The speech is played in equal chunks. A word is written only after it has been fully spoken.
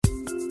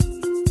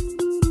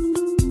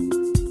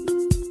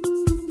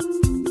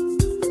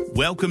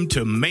Welcome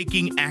to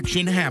Making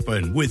Action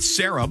Happen with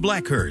Sarah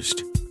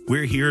Blackhurst.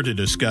 We're here to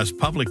discuss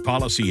public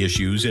policy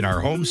issues in our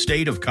home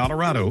state of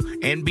Colorado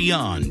and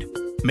beyond.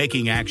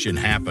 Making Action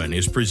Happen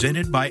is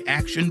presented by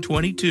Action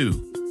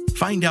 22.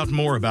 Find out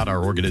more about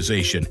our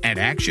organization at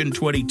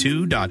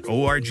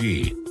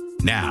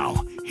action22.org.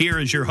 Now, here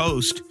is your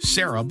host,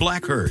 Sarah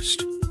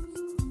Blackhurst.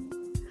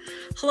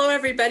 Hello,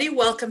 everybody.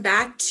 Welcome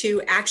back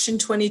to Action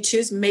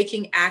 22's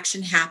Making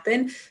Action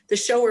Happen, the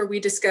show where we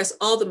discuss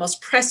all the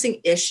most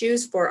pressing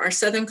issues for our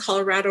Southern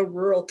Colorado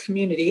rural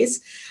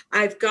communities.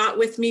 I've got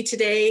with me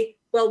today,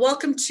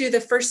 welcome to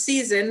the first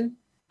season,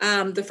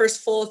 the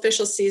first full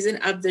official season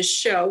of the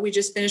show. We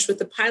just finished with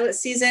the pilot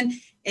season,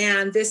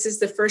 and this is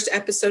the first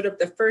episode of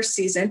the first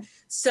season.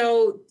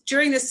 So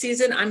during this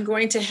season, I'm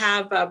going to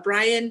have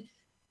Brian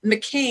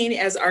McCain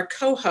as our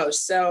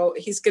co-host. So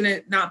he's going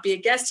to not be a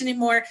guest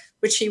anymore,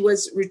 which he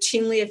was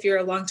routinely if you're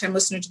a longtime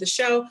listener to the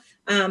show.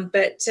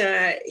 But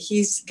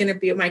he's going to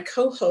be my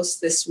co-host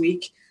this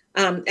week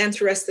and through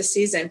the rest of the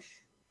season.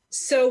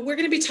 So we're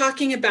going to be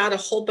talking about a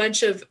whole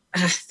bunch of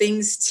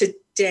things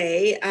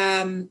today.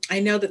 I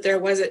know that there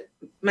wasn't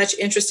much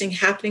interesting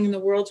happening in the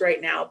world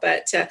right now,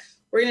 but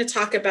we're going to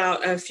talk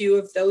about a few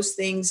of those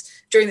things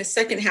during the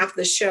second half of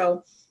the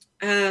show.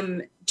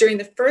 During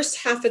the first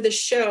half of the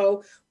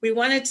show, we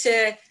wanted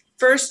to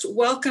first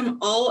welcome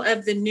all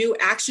of the new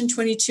Action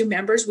 22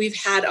 members. We've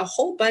had a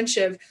whole bunch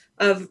of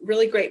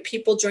really great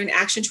people join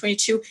Action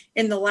 22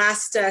 in the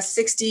last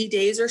 60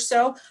 days or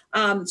so.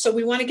 So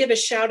we want to give a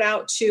shout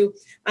out to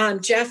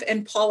Jeff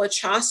and Paula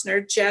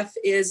Chostner. Jeff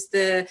is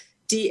the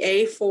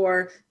DA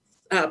for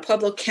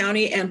Pueblo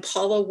County, and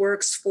Paula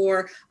works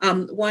for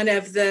one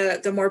of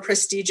the more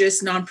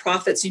prestigious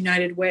nonprofits,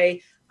 United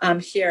Way,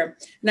 here.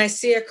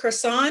 Nicaea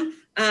Croissant,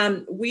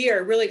 we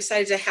are really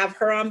excited to have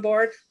her on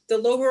board. The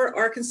Lower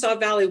Arkansas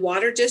Valley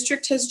Water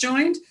District has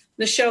joined.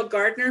 Michelle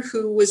Gardner,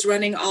 who was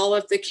running all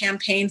of the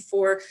campaign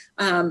for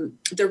the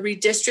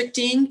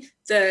redistricting,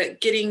 the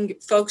getting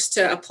folks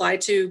to apply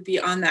to be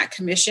on that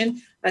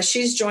commission.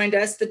 She's joined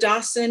us. The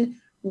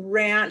Dawson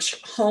Ranch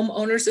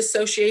Homeowners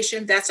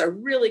Association, that's a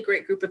really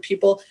great group of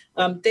people.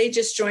 They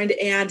just joined,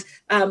 and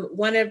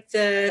one of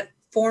the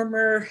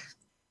former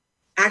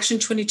Action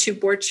 22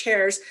 board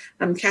chairs,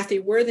 Kathy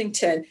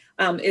Worthington,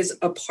 is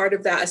a part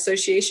of that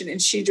association, and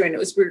she joined. It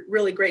was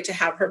really great to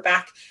have her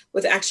back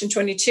with Action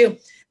 22.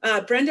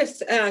 Brenda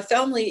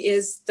Felmley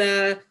is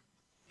the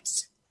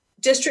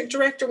district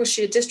director. Was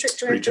she a district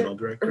director? Regional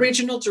director. A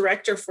regional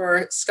director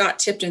for Scott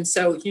Tipton.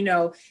 So you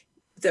know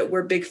that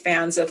we're big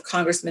fans of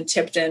Congressman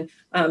Tipton,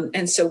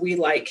 and so we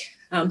like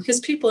his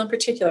people in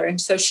particular. And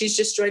so she's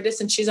just joined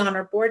us, and she's on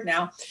our board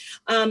now.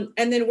 And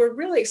then we're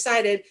really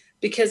excited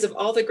because of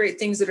all the great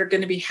things that are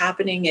going to be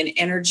happening in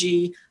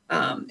energy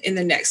in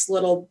the next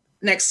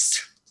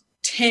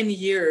 10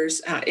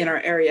 years in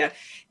our area.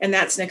 And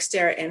that's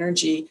NextEra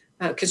Energy.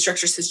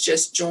 Constructors has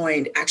just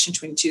joined Action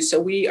 22. So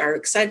we are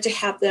excited to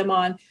have them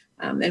on.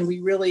 And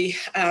we really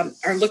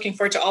are looking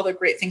forward to all the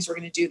great things we're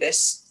going to do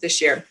this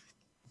year.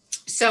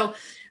 So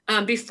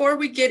before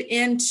we get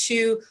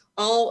into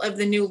all of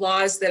the new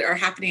laws that are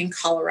happening in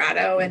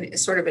Colorado and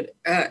sort of an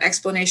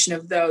explanation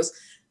of those,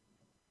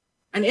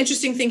 an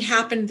interesting thing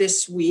happened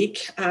this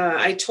week.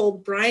 I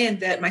told Brian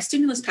that my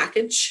stimulus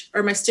package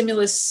or my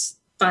stimulus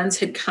funds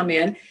had come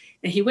in,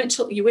 and you went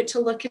to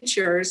look at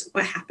yours.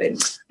 What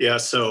happened? Yeah.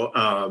 So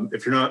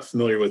if you're not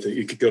familiar with it,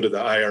 you could go to the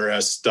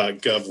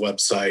irs.gov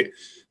website,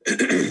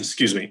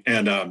 excuse me,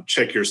 and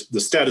check the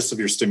status of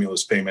your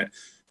stimulus payment.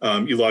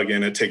 You log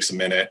in, it takes a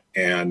minute.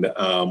 And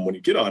when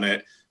you get on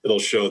it, it'll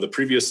show the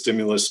previous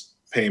stimulus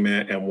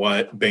payment and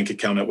what bank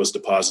account it was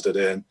deposited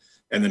in.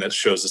 And then it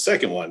shows the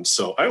second one.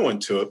 So I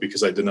went to it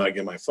because I did not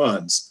get my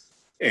funds.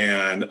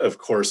 And of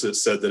course, it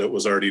said that it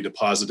was already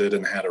deposited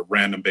and had a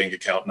random bank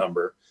account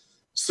number.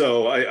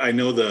 So I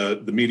know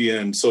the media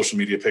and social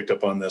media picked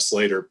up on this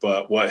later,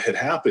 but what had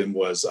happened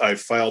was I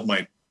filed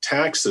my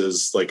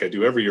taxes like I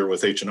do every year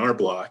with H&R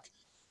Block.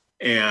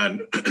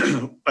 And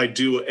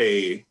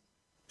they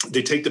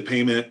take the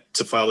payment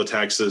to file the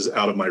taxes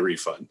out of my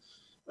refund.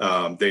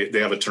 They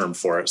have a term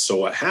for it. So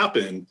what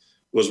happened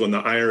was when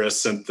the IRS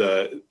sent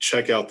the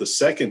check out the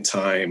second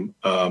time,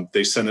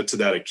 they sent it to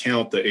that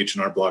account that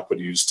H&R Block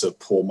would use to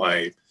pull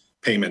my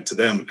payment to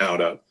them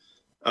out of.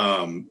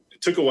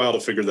 It took a while to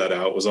figure that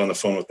out. I was on the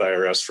phone with the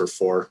IRS for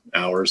 4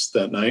 hours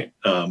that night,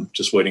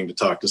 just waiting to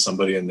talk to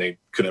somebody, and they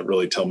couldn't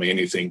really tell me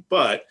anything.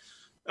 But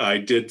I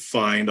did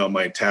find on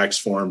my tax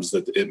forms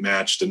that it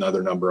matched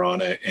another number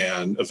on it,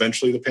 and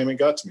eventually the payment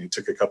got to me. It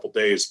took a couple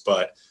days,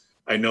 but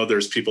I know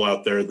there's people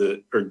out there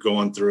that are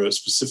going through it,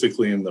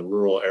 specifically in the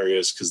rural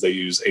areas, because they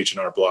use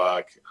H&R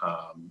Block,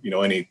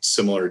 any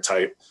similar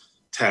type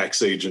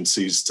tax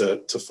agencies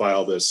to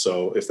file this.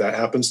 So if that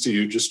happens to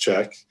you, just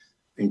check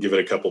and give it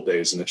a couple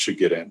days and it should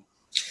get in.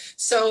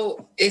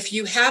 So if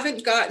you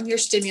haven't gotten your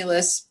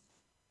stimulus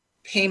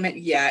payment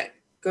yet,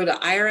 go to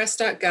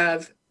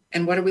irs.gov.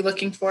 And what are we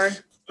looking for?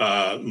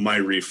 My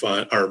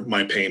refund or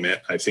my payment,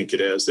 I think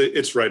it is.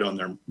 It's right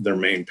on their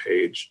main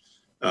page.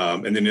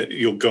 And then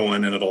you'll go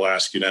in and it'll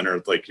ask you to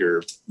enter like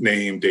your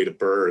name, date of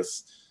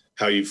birth,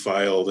 how you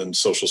filed, and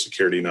social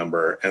security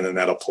number. And then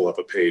that'll pull up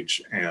a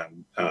page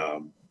and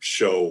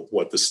show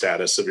what the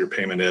status of your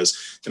payment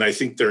is. And I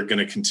think they're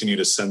going to continue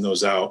to send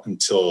those out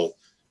until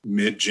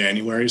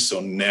mid-January.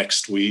 So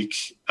next week,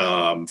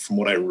 from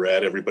what I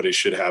read, everybody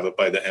should have it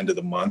by the end of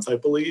the month, I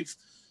believe,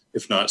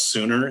 if not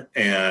sooner.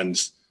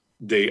 And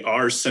they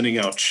are sending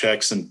out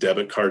checks and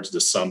debit cards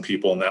to some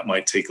people, and that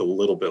might take a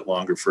little bit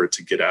longer for it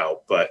to get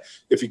out. But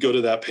if you go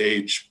to that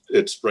page,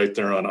 it's right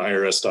there on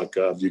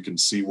irs.gov. You can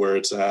see where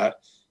it's at,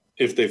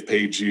 if they've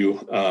paid you.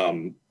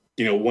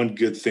 One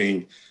good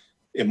thing,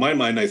 in my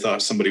mind, I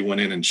thought somebody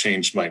went in and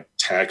changed my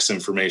tax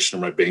information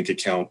or my bank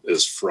account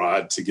as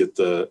fraud to get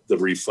the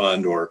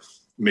refund, or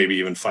maybe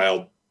even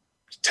filed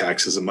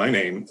taxes in my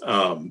name.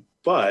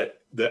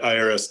 But the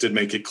IRS did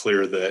make it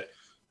clear that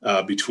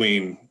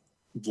between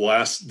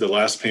the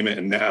last payment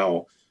and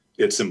now,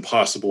 it's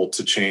impossible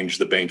to change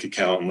the bank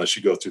account unless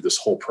you go through this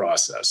whole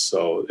process.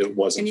 So it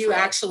wasn't. And you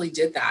actually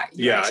did that.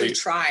 You actually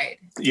tried.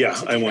 Yeah,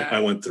 I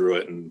went through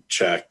it and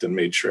checked and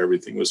made sure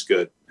everything was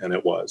good, and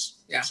it was.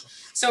 Yeah.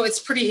 So it's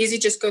pretty easy.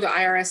 Just go to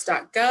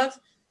irs.gov,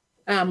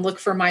 look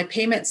for my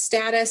payment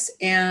status,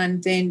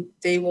 and then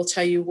they will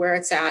tell you where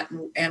it's at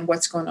and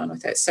what's going on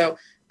with it. So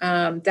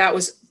that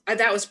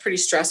was pretty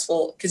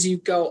stressful, because you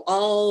go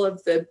all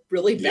of the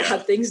really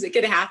bad things that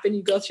could happen.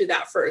 You go through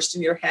that first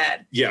in your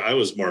head. Yeah, I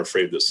was more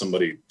afraid that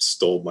somebody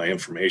stole my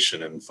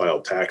information and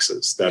filed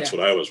taxes. That's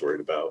what I was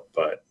worried about.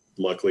 But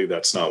luckily,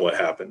 that's not what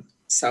happened.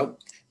 So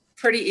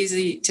pretty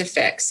easy to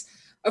fix.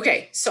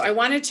 Okay, so I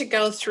wanted to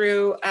go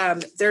through,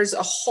 there's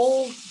a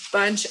whole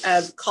bunch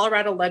of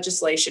Colorado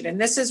legislation. And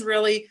this is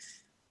really,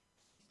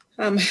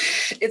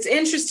 it's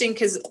interesting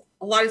because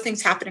a lot of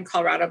things happen in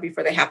Colorado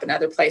before they happen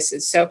other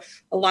places. So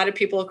a lot of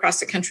people across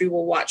the country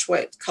will watch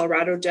what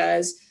Colorado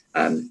does.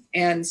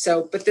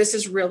 But this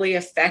is really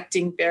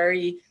affecting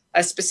very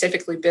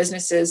specifically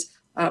businesses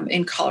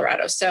in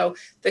Colorado. So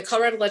the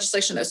Colorado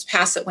legislation that was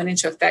passed that went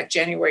into effect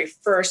January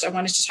 1st, I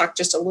wanted to talk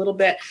just a little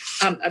bit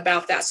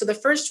about that. So the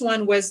first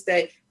one was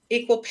the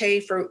Equal Pay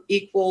for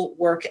Equal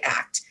Work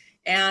Act.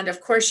 And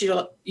of course,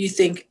 you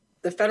think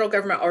the federal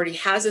government already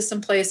has this in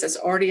place. That's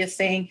already a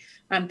thing.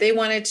 They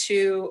wanted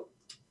to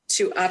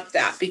up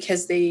that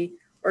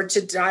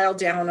to dial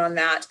down on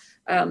that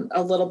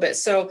a little bit.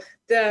 So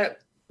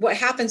what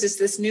happens is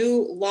this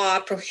new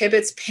law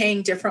prohibits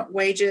paying different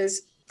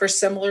wages for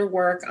similar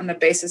work on the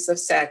basis of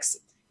sex.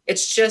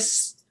 It's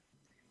just,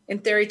 in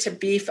theory, to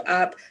beef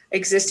up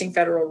existing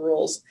federal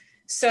rules.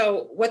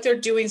 So what they're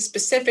doing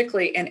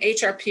specifically, and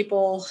HR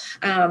people,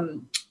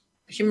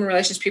 human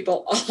relations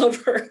people all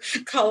over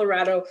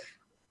Colorado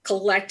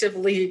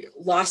collectively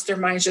lost their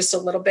minds just a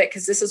little bit,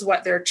 because this is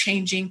what they're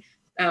changing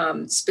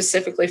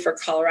specifically for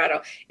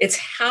Colorado. It's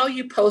how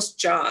you post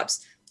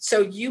jobs. So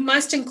you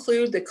must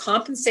include the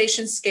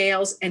compensation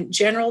scales and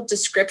general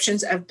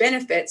descriptions of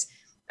benefits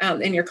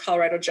in your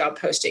Colorado job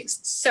postings.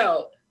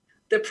 So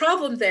the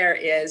problem there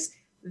is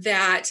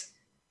that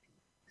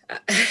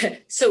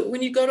so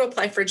when you go to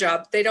apply for a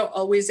job, they don't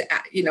always,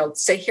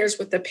 say, here's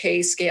what the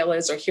pay scale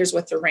is, or here's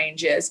what the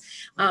range is.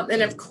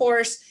 And of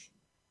course,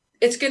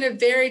 it's going to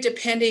vary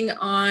depending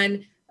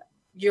on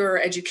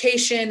your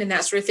education and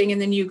that sort of thing.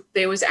 And then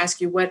they always ask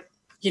you, what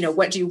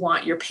do you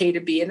want your pay to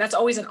be? And that's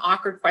always an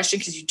awkward question,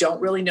 because you don't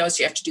really know.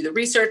 So you have to do the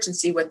research and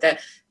see what the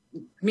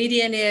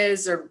median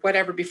is or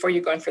whatever before you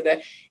go in for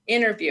the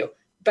interview.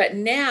 But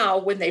now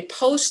when they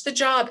post the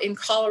job in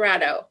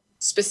Colorado,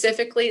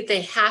 specifically,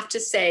 they have to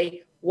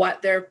say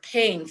what they're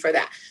paying for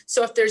that.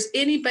 So if there's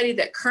anybody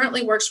that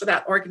currently works for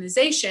that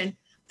organization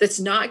that's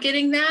not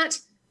getting that,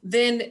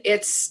 then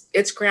it's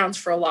grounds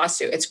for a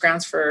lawsuit. It's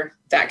grounds for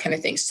that kind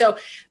of thing. So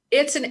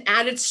it's an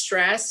added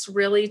stress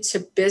really to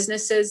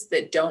businesses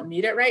that don't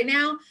need it right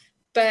now,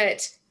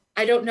 but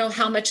I don't know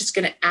how much it's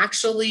going to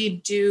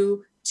actually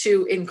do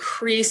to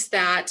decrease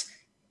the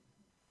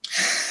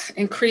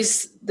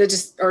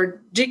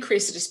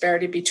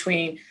disparity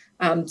between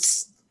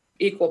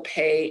equal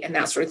pay and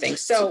that sort of thing.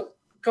 So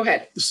go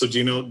ahead. So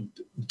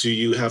do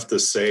you have to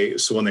say,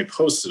 so when they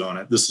posted on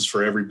it, this is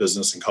for every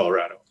business in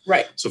Colorado.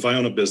 Right. So if I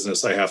own a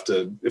business,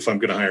 if I'm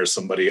going to hire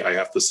somebody, I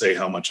have to say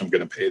how much I'm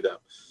going to pay them.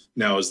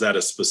 Now, is that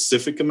a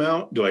specific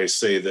amount? Do I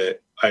say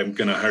that I'm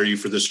going to hire you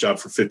for this job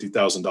for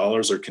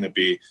 $50,000, or can it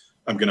be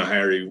I'm going to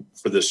hire you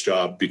for this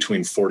job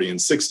between $40,000 and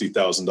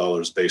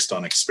 $60,000 based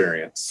on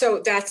experience?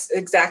 So that's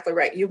exactly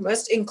right. You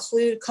must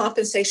include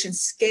compensation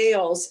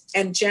scales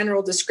and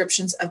general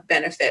descriptions of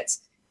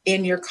benefits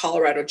in your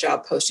Colorado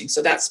job posting.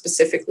 So that's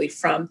specifically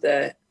from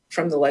the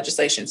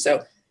legislation.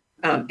 So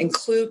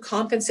include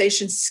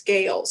compensation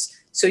scales,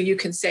 so you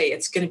can say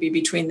it's going to be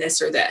between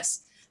this or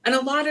this. And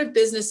a lot of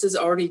businesses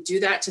already do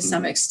that to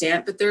some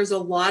extent, but there's a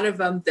lot of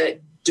them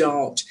that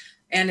don't.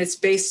 And it's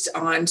based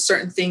on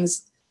certain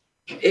things.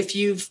 If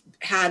you've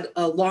had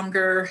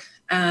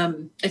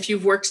if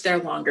you've worked there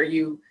longer,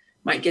 you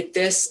might get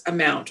this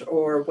amount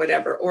or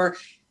whatever. Or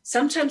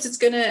sometimes it's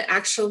going to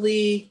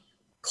actually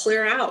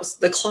clear out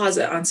the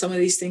closet on some of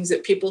these things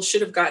that people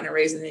should have gotten a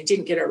raise and they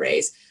didn't get a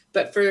raise.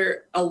 But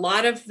for a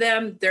lot of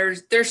them,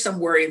 there's some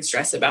worry and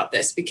stress about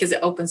this because it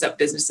opens up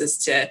businesses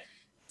to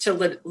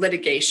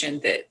litigation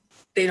that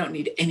they don't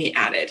need any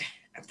added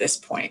at this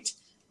point.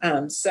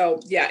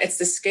 So yeah, it's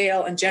the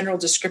scale and general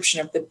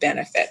description of the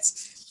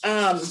benefits.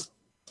 What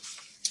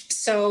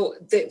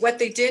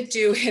they did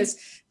do is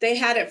they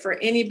had it for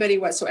anybody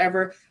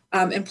whatsoever.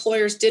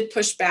 Employers did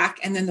push back,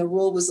 and then the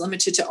rule was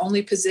limited to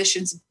only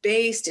positions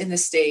based in the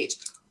state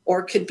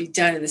or could be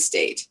done in the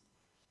state,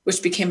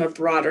 which became a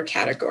broader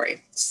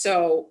category.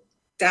 So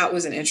that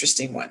was an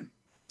interesting one.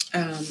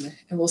 And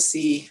we'll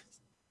see.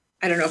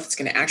 I don't know if it's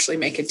going to actually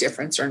make a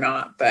difference or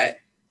not, but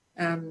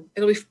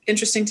it'll be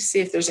interesting to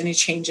see if there's any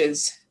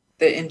changes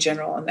in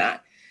general on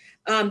that.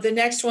 The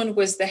next one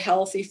was the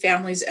Healthy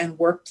Families and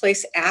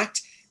Workplace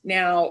Act.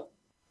 Now,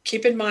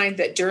 keep in mind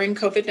that during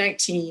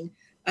COVID-19,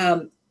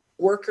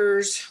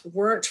 workers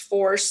weren't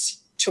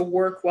forced to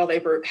work while they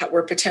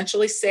were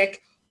potentially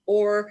sick,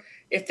 or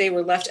if they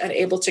were left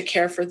unable to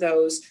care for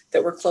those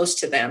that were close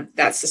to them.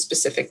 That's the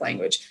specific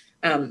language,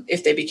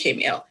 if they became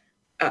ill,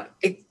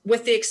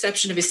 with the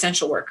exception of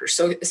essential workers.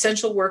 So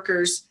essential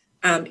workers,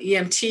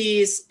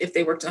 EMTs, if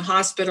they worked in a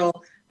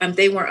hospital,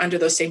 they weren't under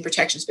those same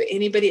protections. But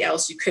anybody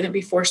else, you couldn't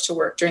be forced to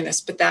work during this.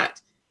 But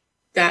that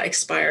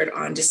expired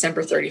on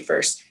December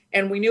 31st.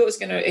 And we knew it was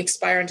going to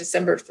expire on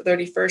December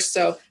 31st.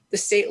 So the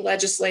state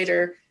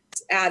legislator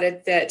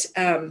added that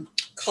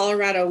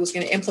Colorado was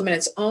going to implement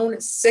its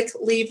own sick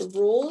leave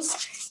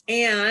rules.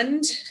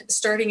 And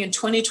starting in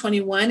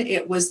 2021,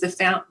 it was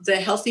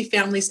the Healthy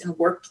Families and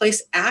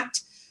Workplace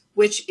Act,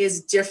 which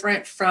is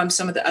different from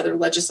some of the other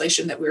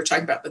legislation that we were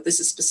talking about, but this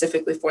is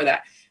specifically for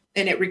that.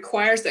 And it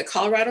requires that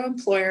Colorado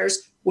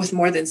employers with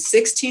more than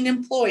 16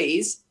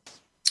 employees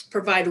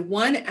provide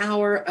 1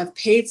 hour of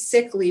paid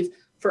sick leave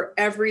for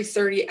every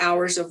 30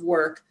 hours of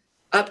work,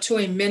 up to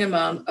a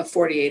minimum of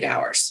 48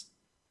 hours.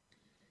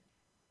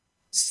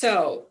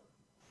 So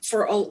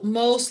for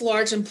most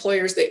large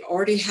employers, they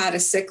already had a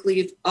sick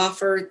leave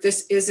offer.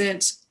 This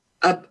isn't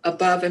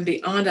above and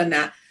beyond on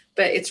that,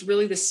 but it's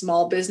really the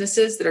small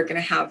businesses that are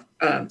going to have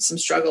some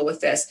struggle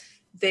with this.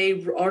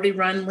 They already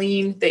run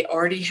lean. They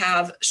already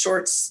have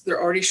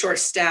they're already short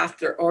staffed.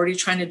 They're already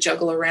trying to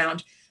juggle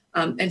around.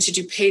 And to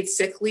do paid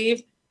sick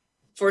leave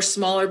for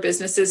smaller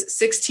businesses,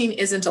 16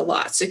 isn't a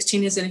lot.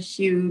 16 isn't a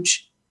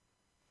huge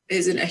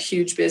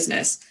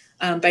business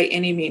by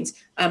any means.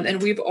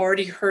 And we've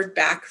already heard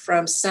back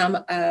from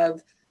some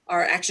of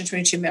our Action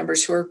 22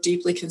 members who are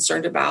deeply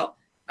concerned about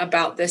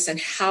this and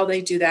how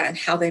they do that and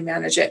how they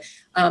manage it.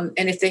 And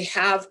if they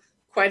have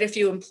quite a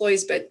few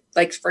employees, but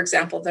like, for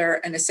example,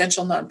 they're an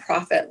essential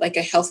nonprofit, like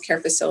a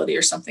healthcare facility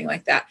or something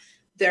like that,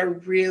 they're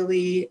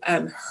really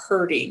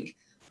hurting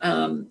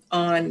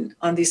on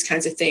these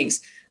kinds of things.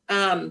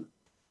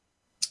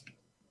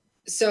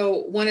 So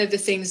one of the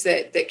things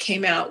that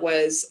came out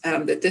was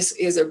that this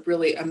is a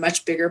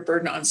much bigger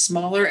burden on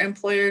smaller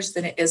employers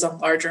than it is on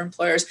larger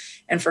employers.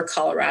 And for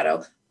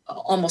Colorado,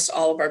 almost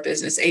all of our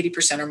business,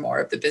 80% or more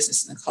of the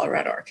businesses in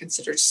Colorado are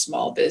considered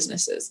small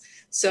businesses.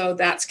 So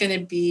that's going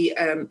to be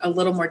a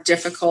little more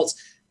difficult.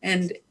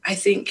 And I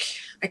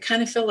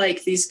kind of feel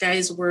like these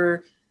guys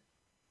were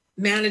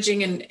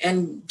managing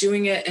and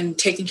doing it and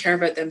taking care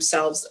of it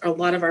themselves. A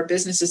lot of our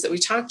businesses that we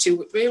talked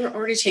to, they were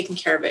already taking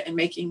care of it and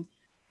making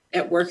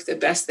it work the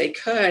best they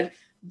could.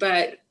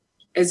 But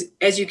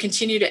as you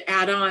continue to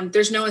add on,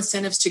 there's no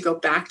incentives to go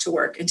back to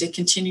work and to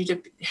continue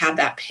to have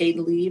that paid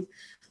leave.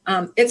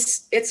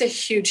 It's a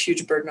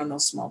huge burden on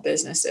those small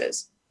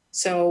businesses.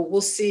 So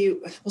we'll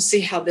see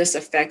how this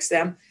affects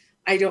them.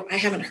 I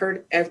haven't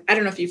heard, I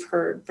don't know if you've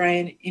heard,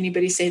 Brian,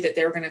 anybody say that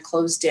they're going to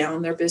close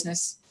down their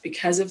business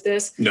because of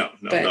this. No,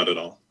 not at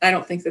all. I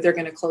don't think that they're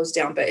going to close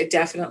down, but it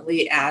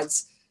definitely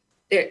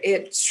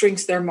it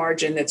shrinks their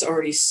margin that's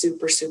already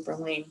super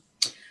lean.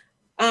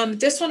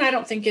 This one I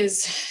don't think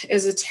is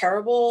a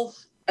terrible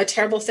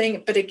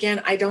thing, but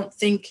again, I don't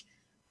think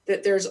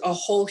that there's a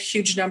whole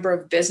huge number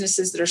of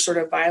businesses that are sort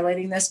of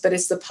violating this, but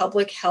it's the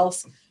public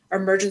health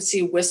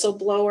emergency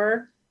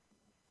whistleblower.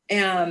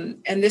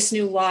 And this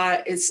new law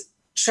is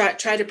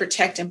try to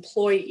protect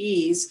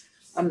employees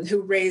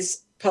who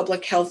raise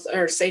public health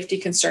or safety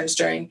concerns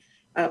during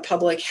a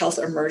public health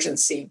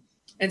emergency.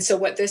 And so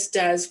what this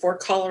does for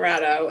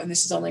Colorado, and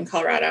this is only in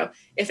Colorado,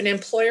 if an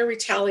employer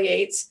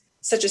retaliates,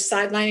 such as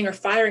sidelining or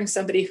firing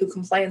somebody who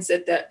complains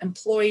that the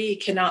employee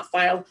cannot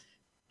file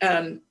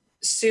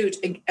suit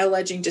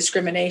alleging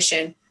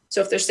discrimination.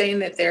 So if they're saying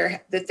that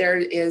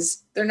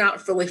they're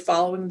not fully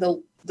following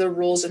the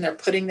rules and they're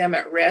putting them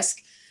at risk,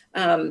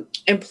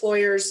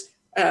 employers,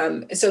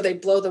 so they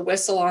blow the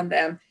whistle on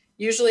them.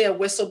 Usually a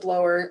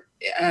whistleblower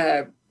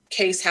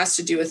case has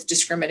to do with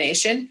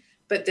discrimination,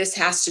 but this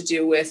has to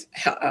do with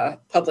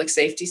public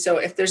safety. So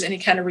if there's any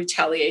kind of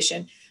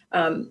retaliation,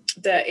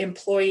 the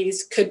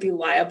employees could be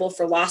liable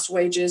for lost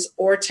wages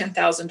or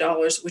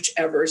 $10,000,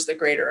 whichever is the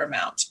greater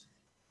amount.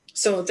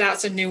 So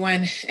that's a new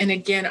one. And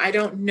again, I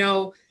don't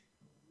know.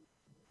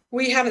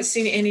 We haven't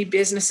seen any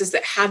businesses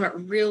that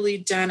haven't really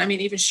done,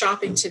 even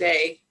shopping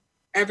today,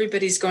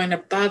 everybody's going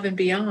above and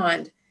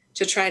beyond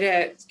to try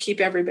to keep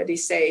everybody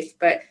safe.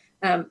 But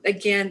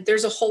again,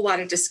 there's a whole lot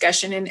of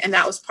discussion, and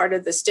that was part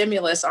of the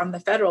stimulus on the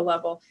federal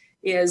level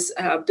is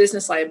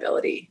business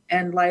liability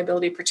and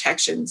liability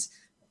protections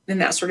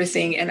and that sort of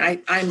thing.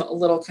 And I'm a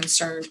little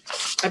concerned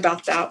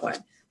about that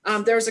one.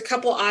 There was a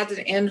couple odds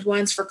and end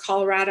ones for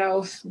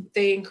Colorado.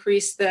 They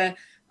increased the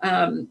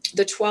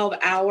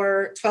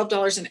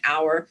 $12 an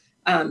hour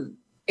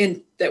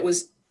that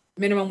was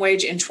minimum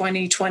wage in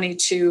 2020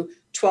 to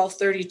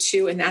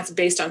 $12.32, and that's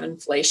based on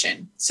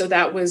inflation. So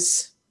it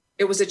was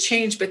a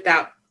change, but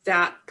that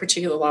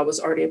particular law was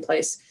already in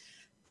place.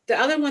 The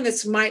other one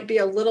that might be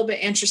a little bit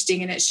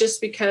interesting, and it's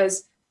just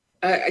because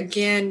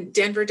again,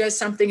 Denver does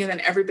something and then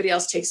everybody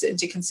else takes it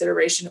into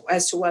consideration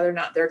as to whether or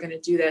not they're going to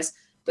do this.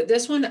 But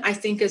this one I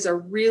think is a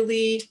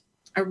really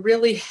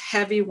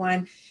heavy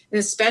one, and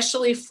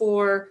especially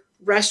for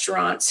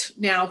restaurants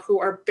now who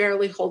are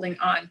barely holding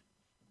on.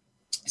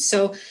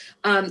 So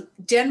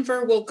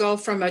Denver will go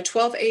from a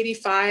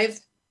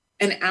 $12.85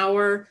 an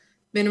hour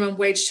minimum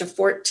wage to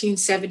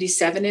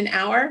 $14.77 an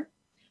hour.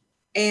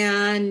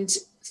 And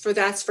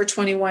that's for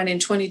 21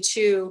 and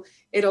 22,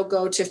 it'll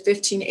go to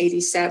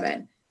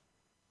 $15.87.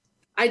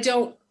 I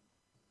don't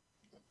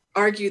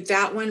argue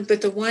that one,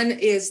 but the one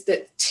is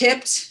that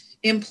tipped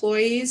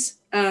employees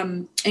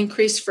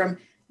increased from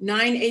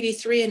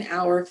 $9.83 an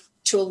hour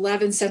to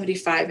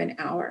 $11.75 an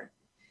hour.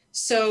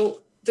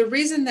 So the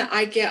reason that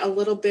I get a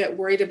little bit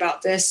worried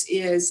about this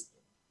is,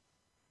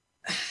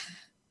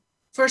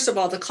 first of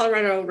all, the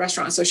Colorado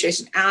Restaurant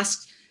Association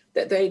asked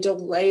that they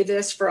delay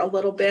this for a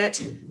little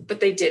bit, but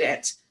they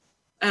didn't,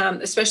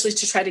 especially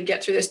to try to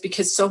get through this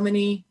because so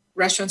many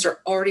restaurants are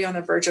already on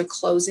the verge of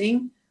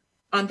closing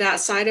on that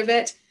side of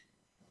it.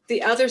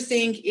 The other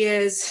thing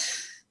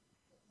is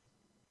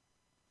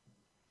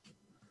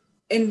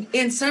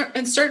in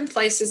certain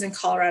places in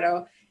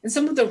Colorado, in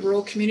some of the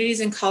rural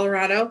communities in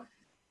Colorado,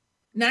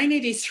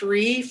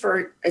 $9.83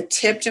 for a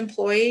tipped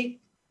employee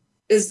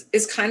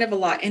is kind of a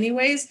lot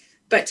anyways,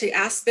 but to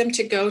ask them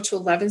to go to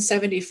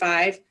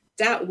 $11.75,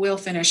 that will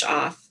finish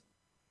off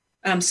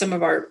some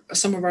of our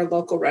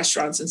local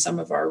restaurants and some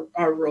of our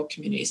rural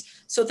communities.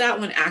 So that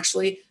one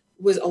actually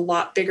was a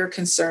lot bigger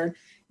concern.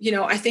 You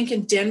know, I think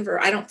in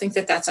Denver, I don't think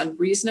that that's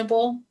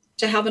unreasonable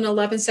to have an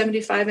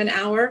 $11.75 an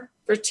hour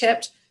for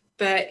tipped,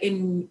 but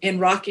in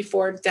Rocky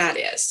Ford, that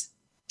is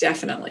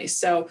definitely.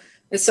 So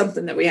it's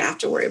something that we have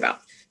to worry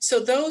about. So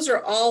those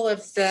are all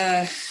of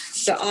the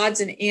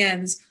odds and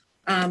ends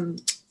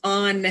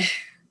on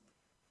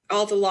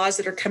all the laws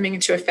that are coming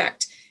into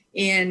effect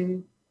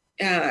in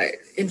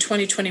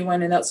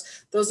 2021, and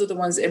those are the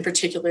ones in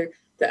particular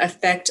that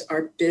affect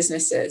our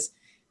businesses.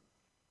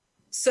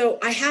 So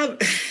I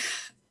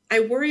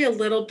worry a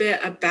little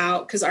bit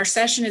about, because our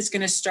session is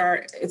going to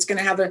start, it's going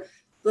to have a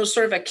little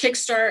sort of a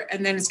kickstart,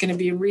 and then it's going to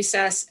be a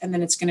recess, and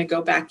then it's going to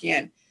go back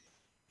in.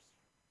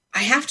 I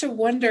have to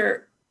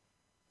wonder,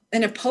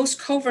 in a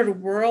post-COVID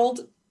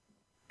world,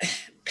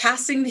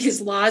 passing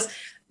these laws,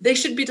 they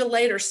should be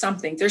delayed or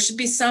something. There should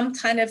be some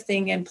kind of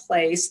thing in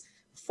place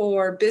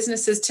for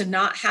businesses to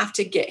not have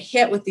to get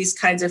hit with these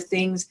kinds of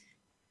things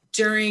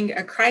during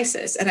a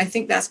crisis. And I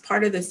think that's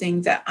part of the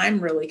thing that I'm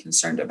really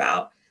concerned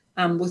about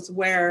with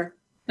where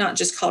not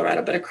just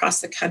Colorado, but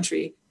across the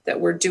country, that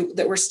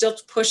we're still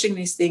pushing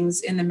these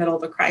things in the middle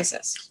of a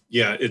crisis.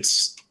 Yeah,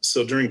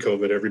 so during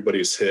COVID,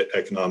 everybody's hit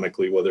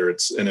economically, whether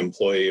it's an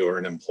employee or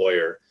an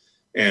employer.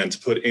 And to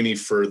put any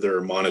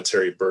further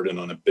monetary burden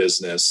on a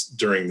business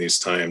during these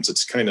times,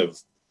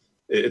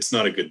 it's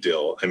not a good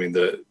deal. I mean,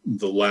 the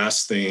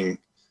last thing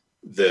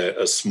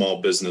that a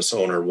small business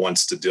owner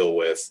wants to deal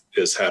with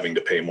is having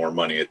to pay more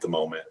money at the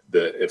moment,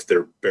 that if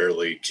they're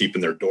barely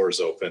keeping their doors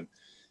open.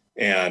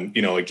 And,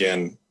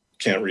 again,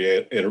 can't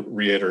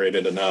reiterate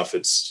it enough.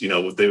 It's,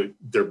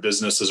 their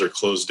businesses are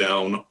closed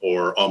down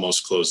or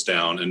almost closed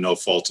down and no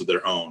fault of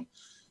their own.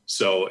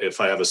 So if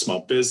I have a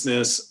small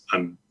business,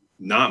 I'm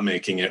not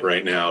making it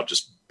right now,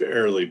 just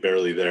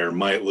barely there,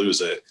 might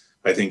lose it.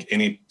 I think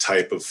any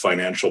type of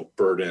financial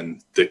burden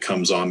that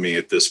comes on me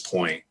at this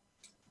point,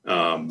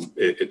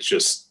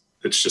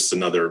 it's just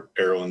another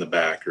arrow in the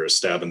back or a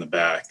stab in the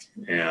back.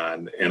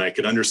 And I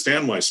can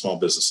understand why small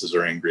businesses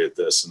are angry at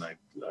this. And I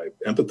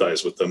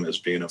empathize with them as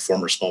being a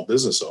former small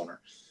business owner.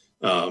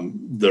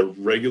 The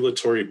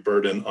regulatory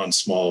burden on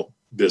small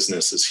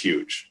business is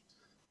huge.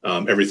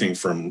 Everything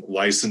from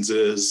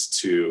licenses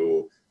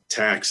to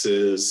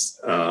taxes.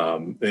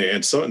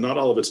 And so not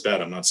all of it's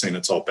bad. I'm not saying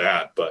it's all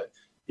bad, but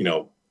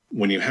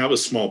when you have a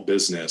small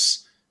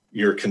business,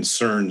 your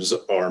concerns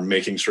are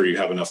making sure you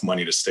have enough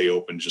money to stay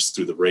open just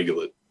through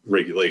the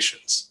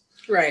regulations.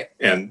 Right.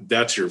 And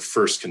that's your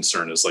first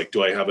concern is like,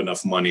 do I have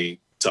enough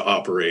money to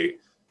operate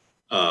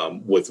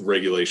with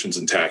regulations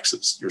and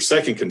taxes? Your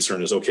second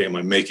concern is, okay, am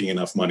I making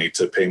enough money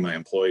to pay my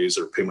employees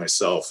or pay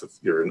myself if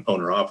you're an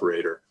owner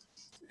operator?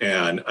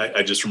 And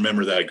I just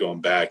remember that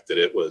going back, that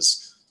it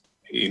was,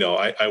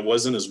 I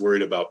wasn't as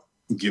worried about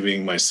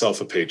giving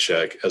myself a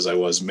paycheck as I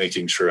was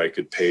making sure I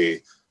could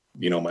pay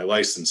my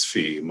license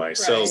fee, my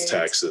sales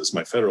taxes,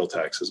 my federal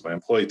taxes, my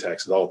employee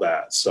taxes, all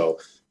that. So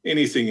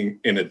anything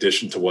in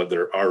addition to what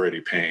they're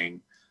already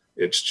paying,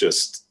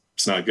 it's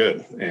not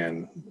good.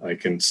 And I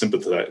can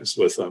sympathize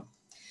with them.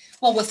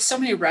 Well, with so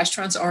many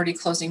restaurants already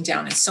closing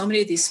down and so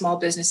many of these small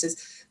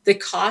businesses, the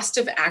cost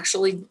of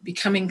actually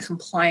becoming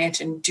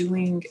compliant and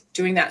doing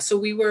that. So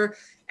we were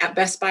at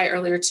Best Buy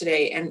earlier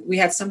today, and we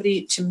had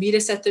somebody to meet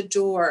us at the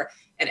door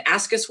and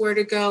ask us where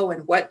to go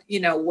and what,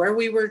 where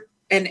we were,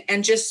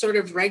 and just sort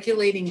of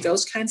regulating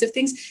those kinds of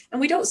things. And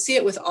we don't see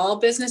it with all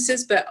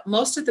businesses, but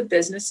most of the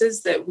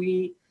businesses that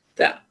we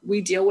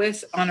deal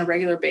with on a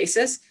regular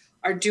basis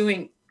are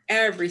doing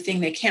everything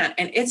they can.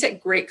 And it's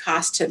at great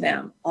cost to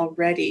them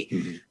already.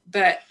 Mm-hmm.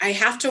 But I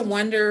have to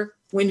wonder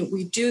when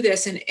we do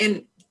this,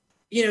 and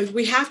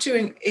we have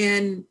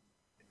to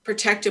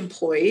protect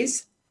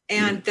employees.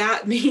 And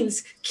that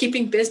means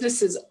keeping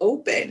businesses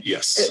open.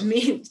 Yes.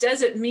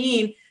 Does it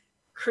mean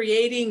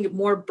creating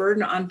more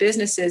burden on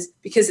businesses?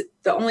 Because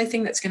the only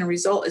thing that's going to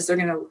result is they're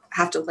going to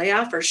have to lay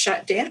off or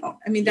shut down.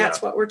 I mean,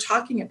 that's what we're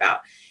talking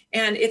about.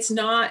 And it's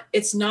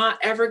not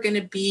ever going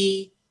to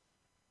be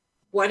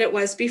what it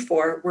was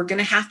before. We're going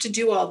to have to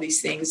do all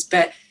these things,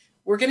 but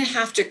we're going to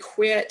have to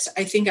quit,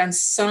 I think, on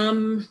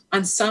some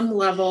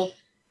level,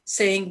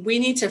 saying we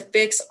need to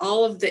fix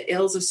all of the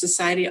ills of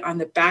society on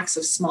the backs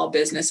of small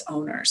business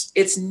owners.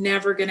 It's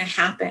never going to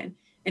happen.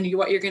 And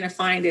what you're going to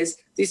find is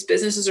these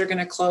businesses are going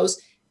to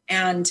close,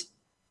 and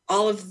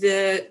all of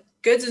the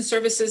goods and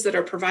services that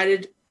are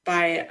provided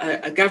by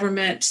a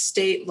government,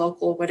 state,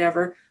 local,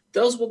 whatever,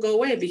 those will go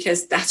away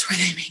because that's where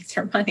they make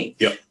their money.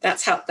 Yep.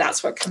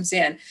 That's what comes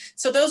in.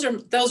 So those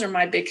are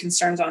my big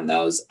concerns on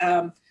those.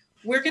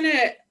 We're going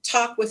to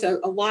talk with a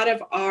lot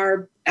of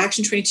our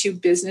Action 22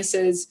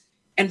 businesses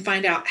and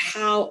find out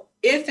how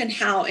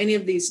any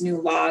of these new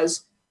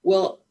laws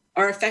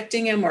are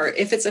affecting them, or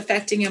if it's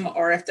affecting them,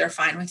 or if they're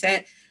fine with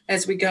it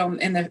as we go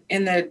in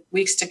the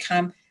weeks to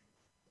come.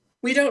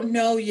 We don't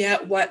know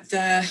yet what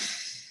the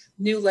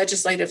new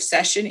legislative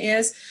session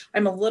is.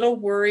 I'm a little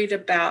worried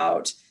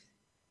about,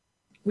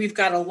 we've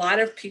got a lot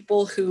of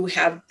people who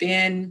have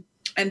been,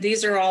 and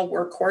these are all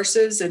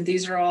workhorses, and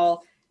these are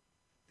all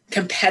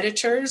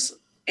competitors,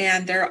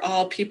 and they're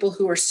all people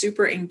who are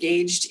super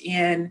engaged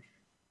in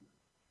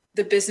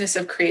the business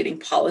of creating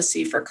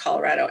policy for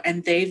Colorado.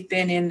 And they've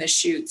been in the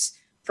chutes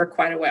for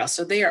quite a while.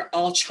 So they are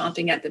all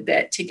chomping at the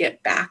bit to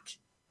get back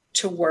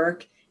to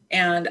work.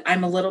 And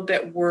I'm a little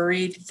bit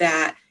worried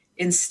that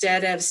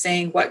instead of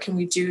saying, what can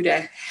we do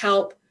to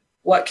help?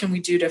 What can we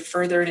do to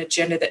further an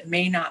agenda that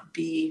may not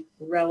be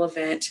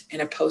relevant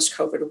in a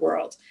post-COVID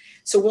world?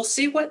 So we'll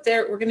see what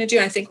we're going to do.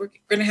 I think we're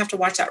going to have to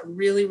watch that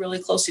really, really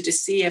closely to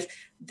see if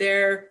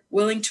they're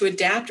willing to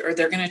adapt, or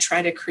they're going to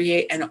try to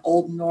create an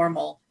old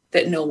normal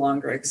that no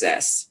longer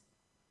exists.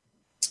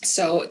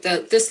 So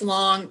this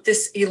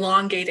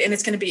elongated, and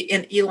it's going to be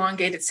an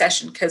elongated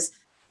session because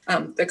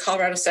the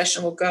Colorado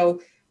session will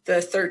go the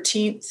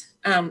 13th.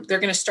 They're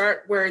going to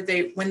start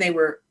when they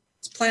were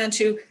planned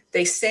to.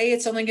 They say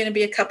it's only going to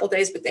be a couple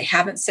days, but they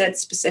haven't said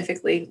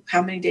specifically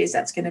how many days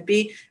that's going to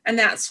be. And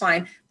that's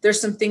fine. There's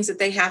some things that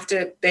they have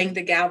to bang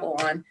the gavel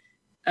on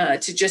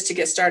to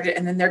get started.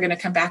 And then they're going to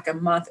come back a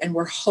month. And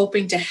we're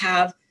hoping to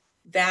have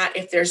that,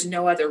 if there's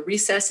no other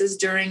recesses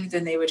during,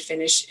 then they would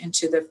finish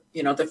into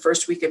the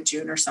first week of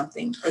June or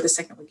something, or the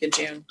second week of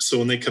June. So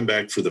when they come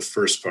back for the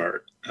first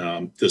part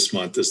this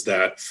month, is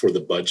that for the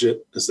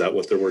budget? Is that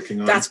what they're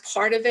working on? That's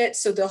part of it.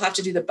 So they'll have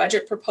to do the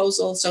budget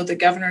proposal. So the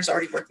governor's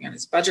already working on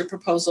his budget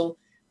proposal,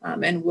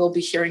 and we'll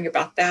be hearing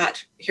about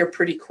that here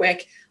pretty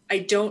quick. They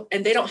don't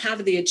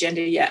have the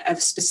agenda yet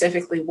of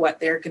specifically what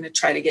they're going to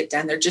try to get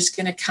done. They're just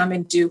going to come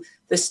and do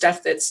the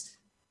stuff that's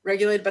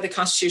regulated by the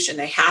Constitution.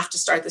 They have to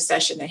start the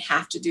session. They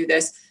have to do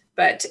this.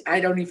 But I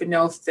don't even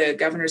know if the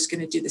governor's going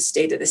to do the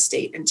state of the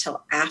state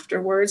until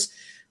afterwards.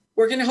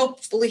 We're going to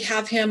hopefully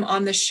have him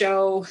on the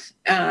show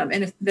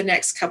in the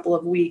next couple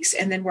of weeks.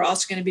 And then we're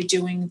also going to be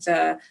doing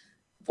the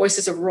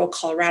Voices of Rural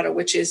Colorado,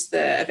 which is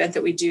the event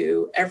that we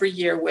do every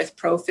year with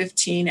Pro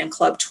 15 and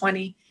Club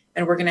 20.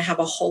 And we're going to have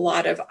a whole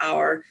lot of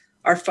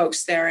our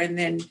folks there. And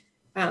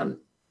then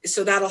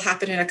so that'll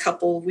happen in a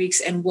couple of weeks,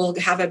 and we'll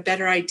have a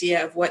better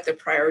idea of what the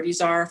priorities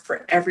are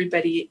for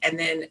everybody, and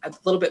then a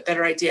little bit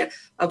better idea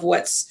of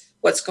what's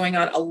going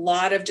on. A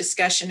lot of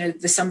discussion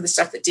of some of the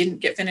stuff that didn't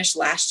get finished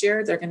last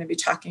year. They're going to be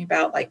talking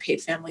about like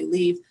paid family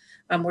leave.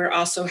 We're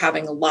also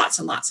having lots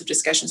and lots of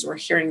discussions. We're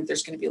hearing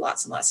there's going to be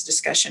lots and lots of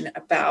discussion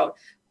about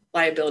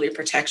liability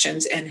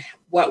protections and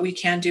what we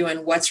can do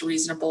and what's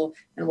reasonable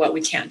and what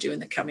we can't do in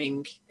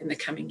the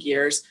coming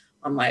years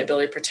on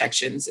liability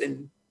protections,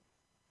 and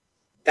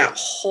that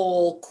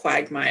whole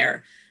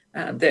quagmire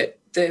that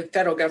the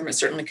federal government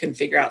certainly couldn't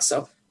figure out.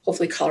 So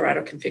hopefully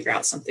Colorado can figure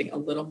out something a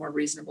little more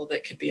reasonable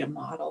that could be a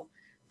model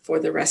for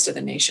the rest of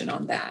the nation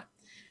on that.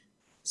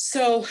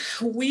 So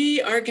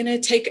we are going to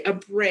take a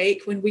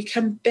break. When we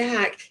come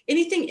back,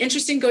 anything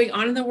interesting going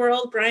on in the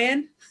world,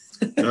 Brian?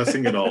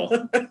 Nothing at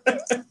all.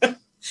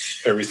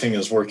 Everything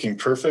is working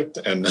perfect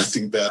and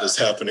nothing bad is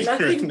happening.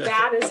 Nothing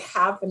bad is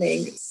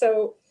happening.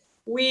 So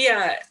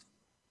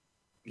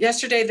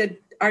yesterday,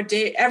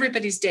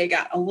 everybody's day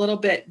got a little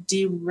bit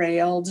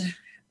derailed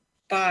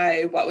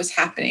by what was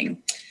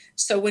happening.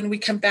 So when we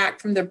come back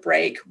from the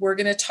break, we're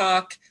going to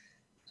talk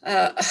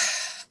a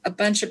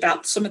bunch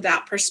about some of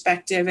that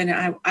perspective.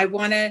 And I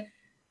want to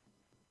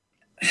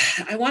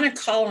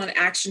call on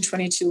Action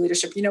 22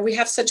 leadership. We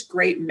have such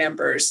great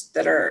members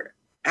that are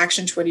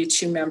Action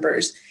 22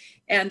 members,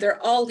 and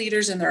they're all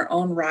leaders in their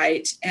own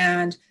right.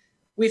 And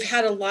we've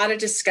had a lot of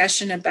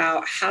discussion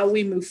about how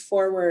we move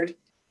forward.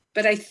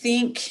 But I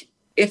think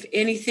if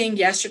anything,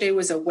 yesterday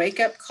was a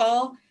wake-up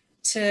call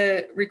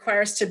to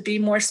require us to be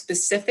more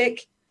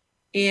specific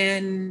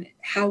in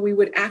how we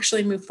would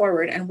actually move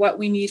forward and what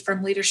we need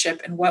from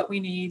leadership and what we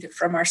need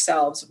from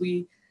ourselves.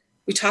 We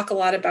talk a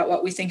lot about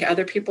what we think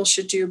other people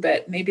should do,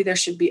 but maybe there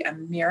should be a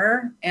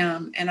mirror.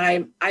 And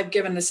I've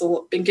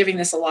been giving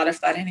this a lot of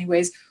thought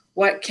anyways.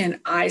 What can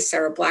I,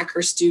 Sarah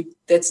Blackhurst, do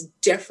that's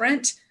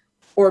different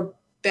or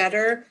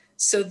better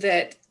so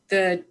that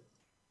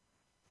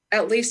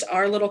at least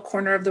our little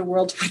corner of the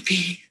world would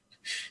be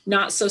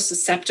not so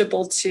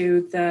susceptible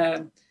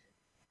to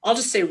I'll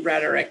just say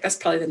rhetoric. That's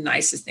probably the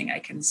nicest thing I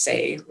can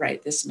say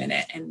right this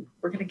minute. And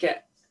we're going to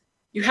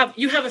you have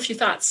a few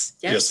thoughts.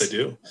 Yes, I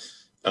do.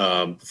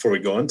 Before we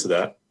go into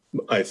that,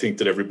 I think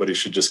that everybody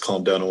should just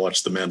calm down and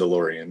watch The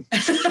Mandalorian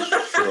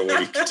for a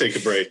week. Take a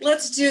break.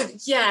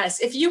 Yes.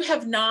 If you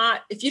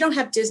don't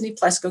have Disney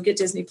Plus, go get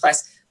Disney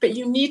Plus. But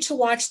you need to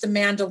watch The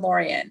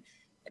Mandalorian.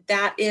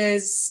 That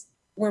is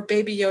where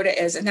Baby Yoda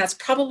is. And that's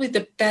probably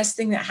the best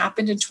thing that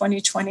happened in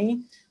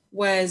 2020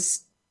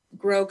 was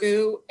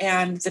Grogu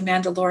and The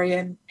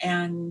Mandalorian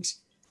and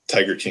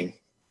Tiger King.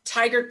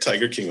 Tiger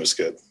King was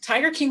good.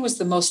 Tiger King was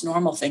the most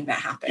normal thing that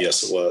happened.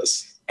 Yes, it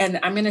was.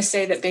 And I'm going to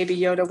say that Baby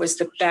Yoda was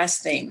the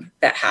best thing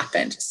that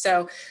happened.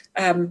 So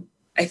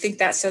I think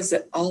that says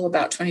it all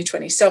about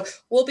 2020. So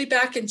we'll be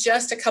back in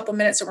just a couple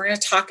minutes, and we're going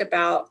to talk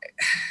about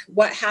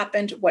what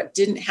happened, what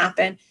didn't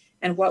happen,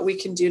 and what we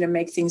can do to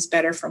make things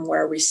better from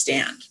where we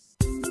stand.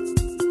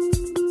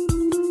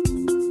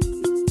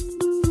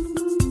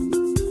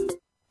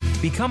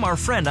 Become our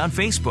friend on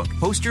Facebook.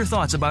 Post your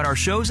thoughts about our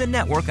shows and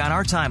network on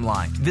our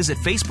timeline. Visit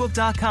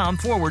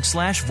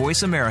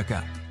facebook.com/Voice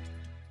America.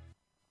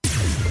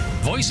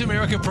 Voice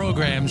America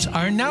programs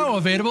are now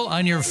available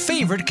on your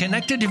favorite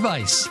connected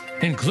device,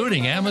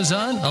 including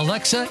Amazon,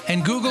 Alexa,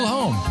 and Google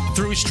Home.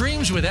 Through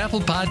streams with Apple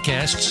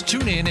Podcasts,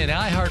 TuneIn, and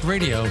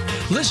iHeartRadio,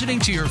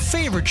 listening to your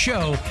favorite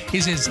show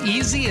is as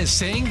easy as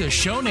saying the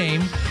show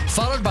name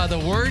followed by the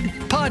word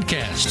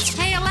podcast.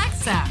 Hey,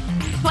 Alexa,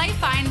 play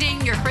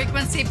Finding Your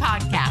Frequency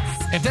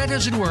podcast. If that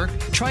doesn't work,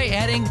 try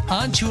adding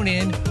on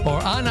TuneIn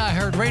or on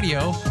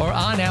iHeartRadio or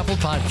on Apple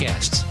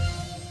Podcasts.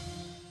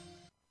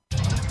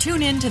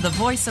 Tune in to the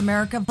Voice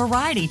America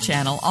Variety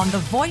channel on the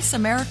Voice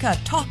America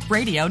Talk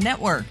Radio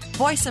Network.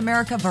 Voice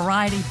America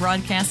Variety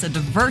broadcasts a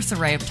diverse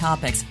array of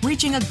topics,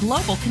 reaching a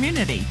global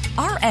community.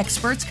 Our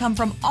experts come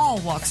from all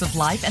walks of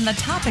life, and the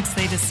topics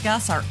they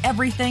discuss are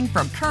everything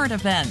from current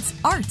events,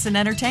 arts and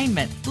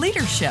entertainment,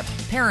 leadership,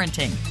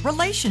 parenting,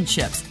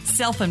 relationships,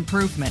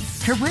 self-improvement,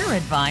 career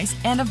advice,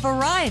 and a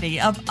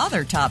variety of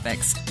other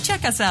topics.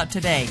 Check us out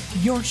today.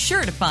 You're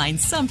sure to find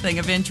something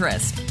of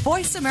interest.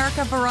 Voice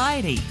America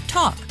Variety.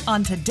 Talk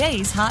on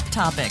today's hot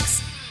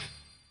topics.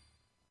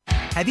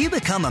 Have you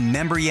become a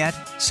member yet?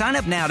 Sign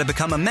up now to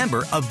become a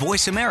member of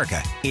Voice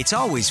America. It's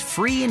always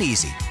free and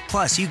easy.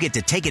 Plus, you get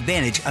to take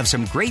advantage of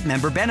some great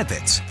member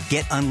benefits.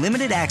 Get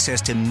unlimited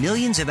access to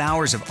millions of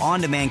hours of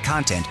on-demand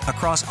content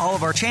across all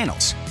of our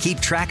channels.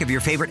 Keep track of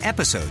your favorite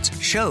episodes,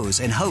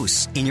 shows, and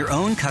hosts in your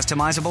own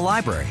customizable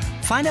library.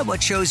 Find out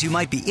what shows you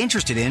might be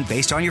interested in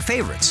based on your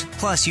favorites.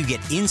 Plus, you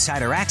get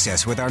insider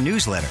access with our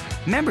newsletter.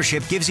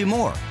 Membership gives you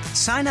more.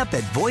 Sign up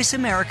at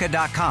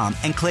voiceamerica.com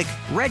and click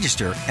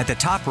register at the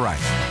top right.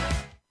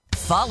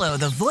 Follow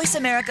the Voice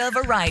America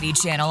Variety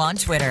channel on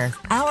Twitter.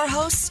 Our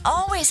hosts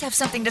always have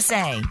something to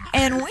say,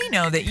 and we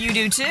know that you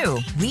do too.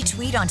 We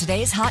tweet on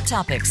today's hot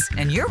topics,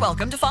 and you're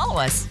welcome to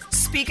follow us.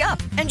 Speak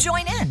up and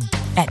join in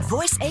at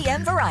Voice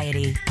AM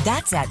Variety.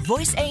 That's at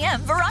Voice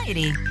AM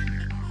Variety.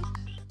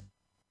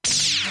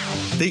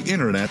 The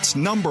Internet's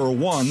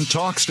 #1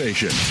 talk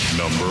station.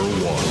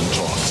 #1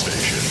 talk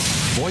station.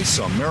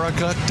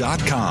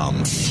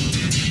 VoiceAmerica.com.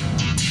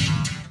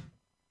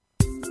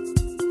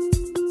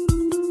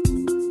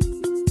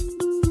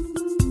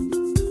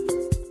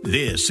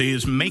 This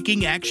is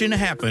Making Action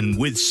Happen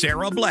with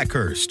Sarah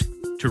Blackhurst.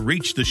 To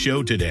reach the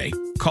show today,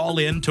 call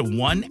in to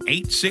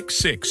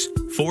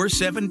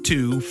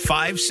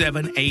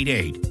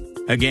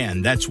 1-866-472-5788.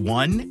 Again, that's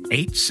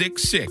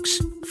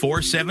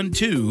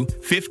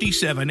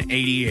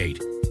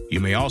 1-866-472-5788. You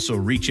may also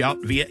reach out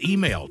via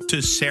email to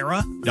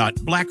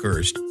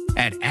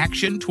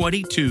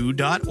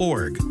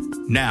sarah.blackhurst@action22.org.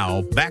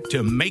 Now, back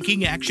to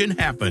Making Action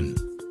Happen.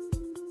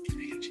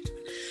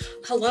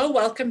 Hello,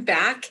 welcome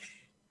back.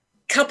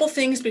 Couple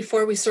things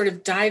before we sort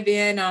of dive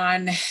in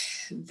on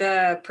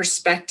the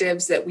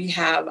perspectives that we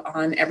have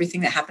on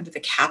everything that happened at the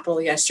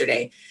Capitol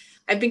yesterday.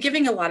 I've been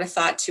giving a lot of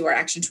thought to our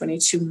Action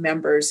 22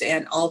 members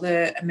and all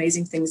the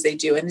amazing things they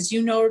do. And as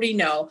you already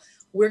know,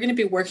 we're going to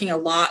be working a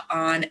lot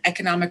on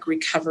economic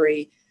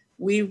recovery.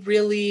 We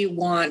really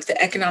want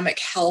the economic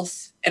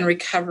health and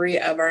recovery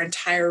of our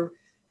entire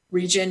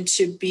region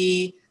to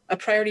be a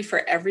priority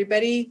for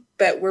everybody,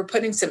 but we're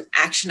putting some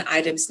action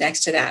items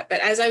next to that. But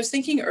as I was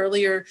thinking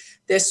earlier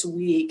this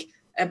week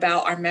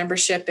about our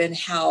membership and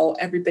how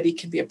everybody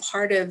can be a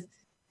part of,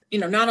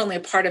 not only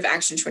a part of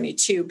Action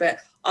 22, but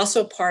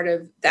also a part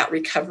of that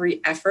recovery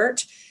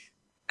effort,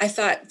 I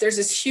thought there's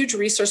this huge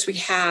resource we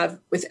have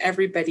with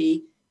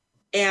everybody.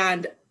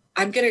 And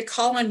I'm going to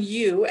call on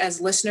you as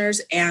listeners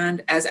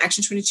and as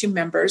Action 22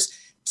 members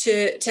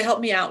to help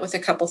me out with a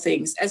couple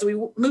things as we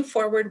move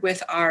forward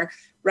with our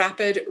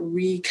rapid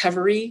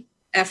recovery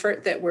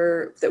effort that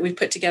we've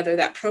put together,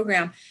 that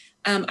program.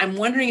 I'm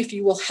wondering if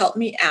you will help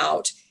me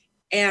out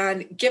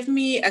and give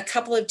me a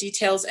couple of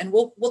details, and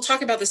we'll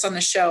talk about this on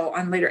the show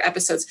on later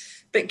episodes,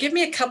 but give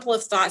me a couple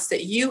of thoughts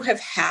that you have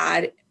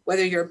had,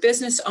 whether you're a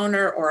business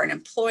owner or an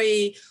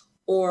employee,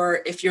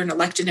 or if you're an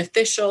elected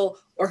official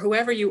or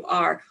whoever you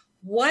are.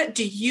 What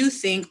do you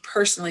think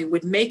personally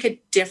would make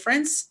a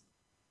difference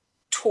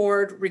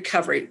toward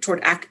recovery,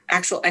 toward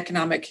actual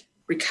economic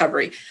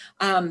recovery?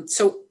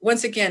 So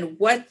once again,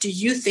 what do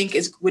you think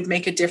would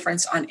make a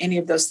difference on any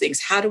of those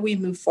things? How do we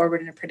move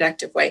forward in a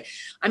productive way?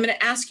 I'm going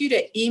to ask you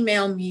to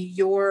email me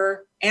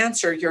your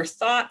answer, your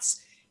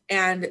thoughts,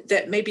 and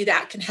that maybe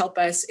that can help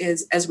us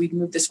as we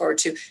move this forward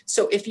too.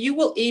 So if you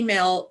will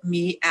email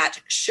me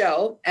at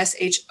show,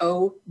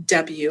 SHOW,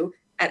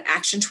 at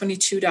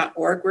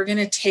action22.org, we're going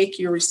to take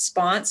your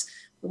response.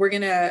 We're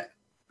going to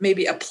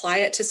maybe apply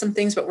it to some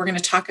things, but we're going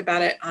to talk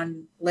about it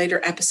on later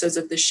episodes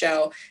of the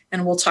show.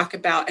 And we'll talk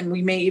about, and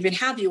we may even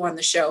have you on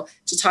the show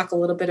to talk a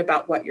little bit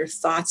about what your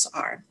thoughts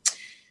are.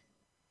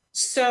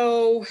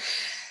 So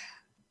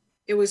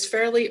it was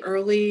fairly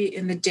early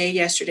in the day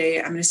yesterday.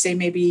 I'm going to say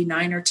maybe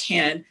 9 or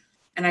 10.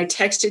 And I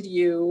texted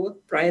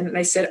you, Brian, and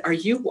I said, are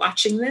you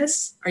watching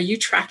this? Are you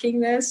tracking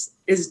this?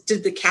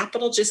 Did the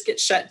Capitol just get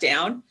shut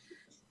down?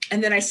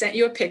 And then I sent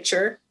you a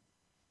picture,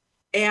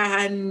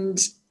 and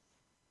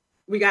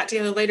we got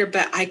together later,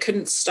 but I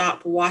couldn't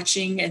stop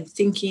watching and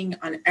thinking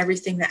on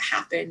everything that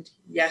happened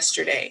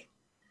yesterday.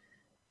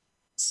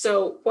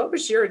 So what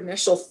was your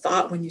initial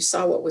thought when you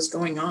saw what was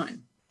going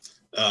on?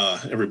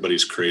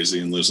 Everybody's crazy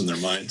and losing their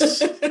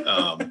minds.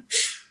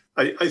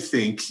 I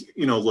think,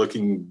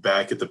 looking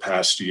back at the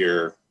past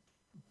year,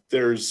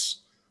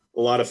 there's a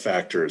lot of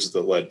factors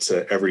that led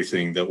to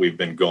everything that we've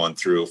been going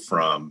through,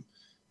 from,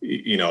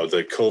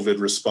 the COVID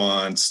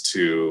response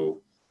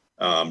to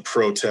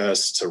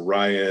protests, to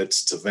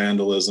riots, to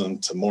vandalism,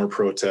 to more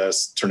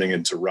protests turning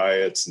into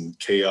riots and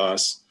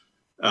chaos.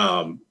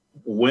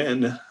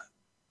 When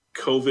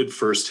COVID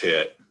first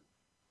hit,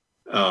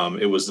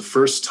 it was the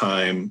first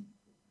time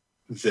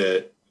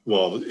that,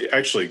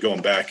 actually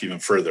going back even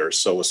further.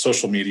 So with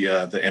social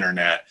media, the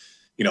internet,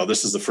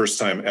 this is the first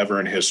time ever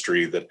in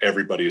history that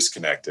everybody is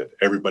connected.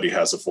 Everybody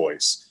has a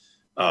voice.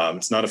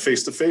 It's not a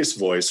face-to-face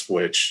voice,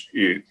 which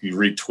you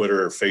read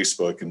Twitter or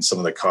Facebook and some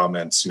of the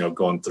comments,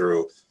 going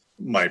through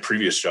my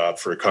previous job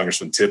for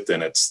Congressman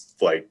Tipton, it's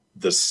like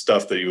the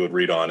stuff that you would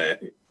read on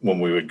it when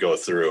we would go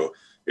through,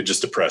 it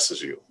just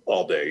depresses you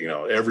all day.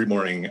 Every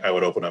morning I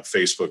would open up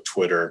Facebook,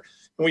 Twitter,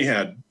 and we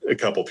had a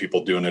couple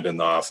people doing it in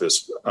the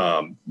office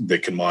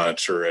that can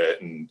monitor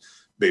it and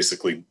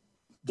basically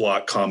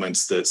block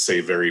comments that say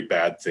very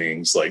bad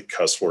things like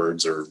cuss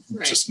words or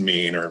just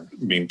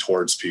mean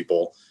towards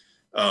people.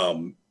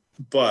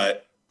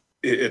 But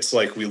it's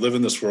like we live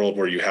in this world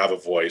where you have a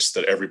voice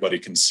that everybody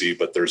can see,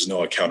 but there's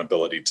no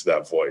accountability to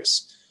that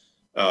voice.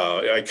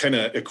 I kind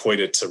of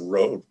equate it to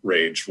road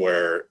rage,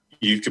 where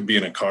you could be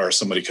in a car,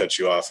 somebody cuts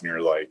you off and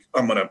you're like,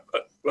 I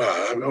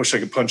wish I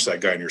could punch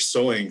that guy. And you're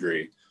so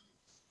angry.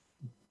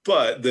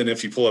 But then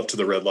if you pull up to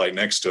the red light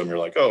next to him, you're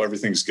like, oh,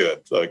 everything's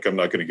good. Like, I'm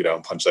not going to get out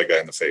and punch that guy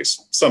in the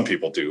face. Some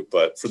people do,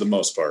 but for the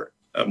most part,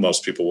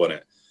 most people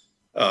wouldn't.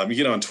 You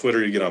get on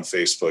Twitter, you get on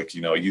Facebook,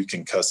 you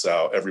can cuss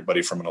out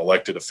everybody from an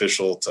elected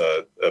official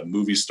to a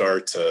movie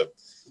star to,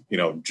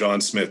 John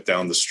Smith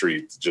down the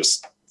street.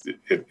 Just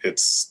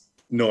it's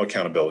no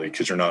accountability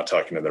because you're not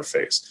talking to their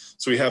face.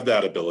 So we have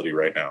that ability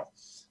right now.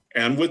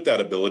 And with that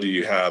ability,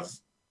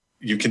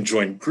 you can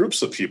join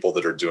groups of people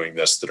that are doing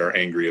this, that are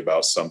angry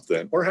about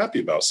something or happy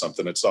about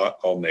something. It's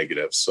all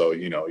negative. So,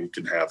 you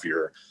can have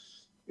your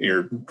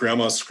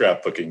grandma's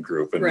scrapbooking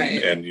group and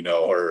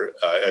or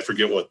I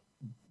forget what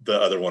the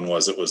other one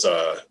was. It was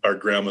our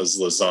grandma's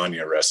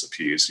lasagna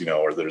recipes,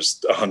 or there's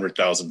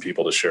 100,000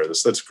 people to share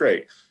this. That's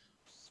great.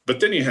 But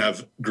then you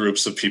have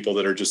groups of people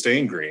that are just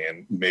angry,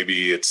 and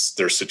maybe it's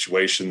their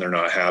situation. They're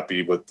not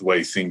happy with the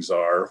way things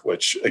are,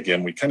 which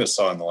again, we kind of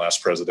saw in the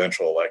last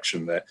presidential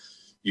election that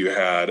you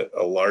had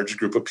a large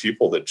group of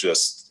people that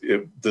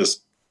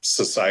this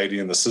society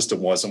and the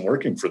system wasn't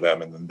working for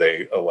them. And then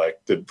they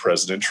elected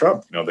President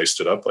Trump. They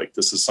stood up like,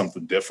 this is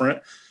something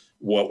different.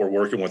 What we're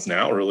working with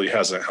now really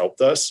hasn't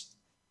helped us.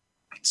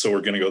 So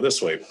we're going to go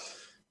this way.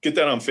 Get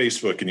that on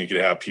Facebook, and you can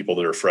have people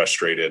that are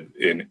frustrated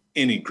in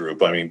any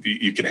group. I mean,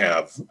 you can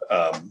have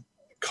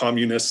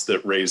communists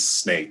that raise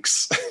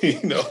snakes,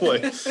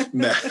 like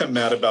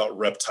mad about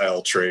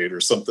reptile trade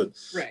or something,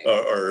 right.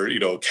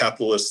 or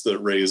capitalists that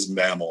raise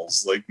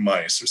mammals like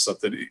mice or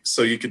something.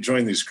 So you could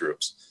join these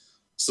groups.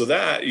 So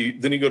then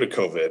you go to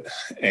COVID,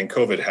 and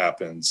COVID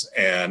happens.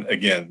 And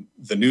again,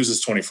 the news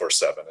is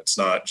 24/7. It's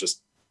not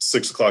just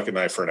 6 o'clock at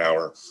night for an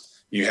hour.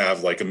 You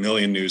have like 1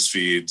 million news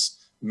feeds,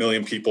 1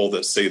 million people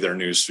that say they're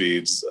news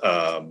feeds.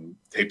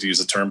 Hate to use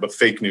the term, but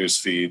fake news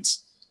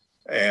feeds.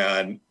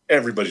 And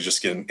everybody's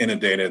just getting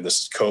inundated. This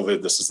is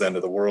COVID. This is the end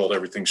of the world.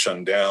 Everything's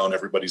shutting down.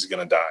 Everybody's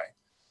going to die.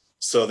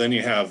 So then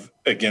you have,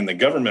 again, the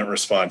government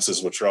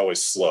responses, which are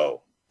always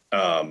slow.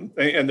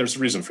 And there's a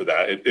reason for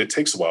that. It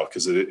takes a while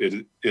because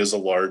it is a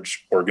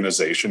large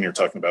organization. You're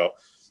talking about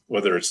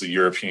whether it's the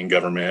European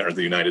government or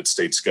the United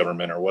States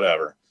government or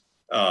whatever.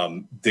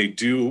 They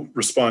do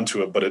respond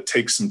to it, but it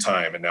takes some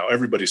time. And now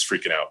everybody's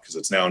freaking out because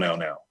it's now.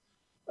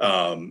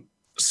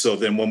 So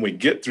then when we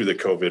get through the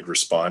COVID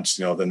response,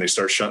 then they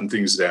start shutting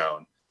things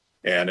down.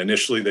 And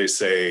initially they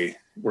say,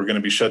 we're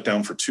going to be shut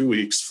down for 2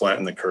 weeks,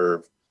 flatten the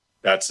curve.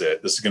 That's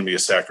it. This is going to be a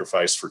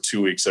sacrifice for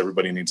 2 weeks.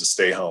 Everybody needs to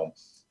stay home.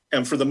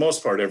 And for the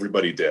most part,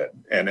 everybody did.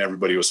 And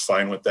everybody was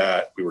fine with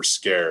that. We were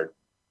scared.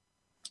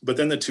 But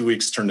then the 2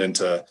 weeks turned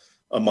into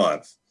a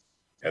month.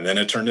 And then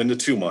it turned into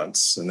 2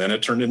 months. And then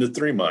it turned into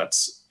 3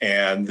 months.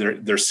 And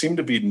there seemed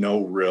to be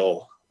no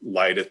real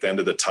light at the end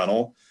of the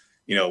tunnel.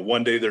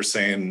 One day they're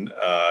saying,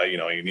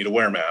 you need to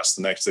wear a mask.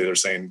 The next day they're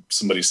saying,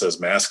 somebody says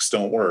masks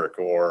don't work,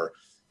 or,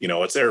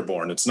 it's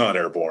airborne. It's not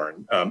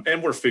airborne.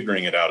 And we're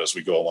figuring it out as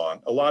we go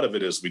along. A lot of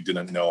it is we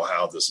didn't know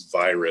how this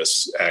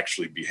virus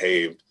actually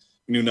behaved.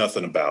 We knew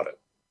nothing about it.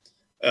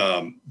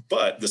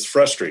 But this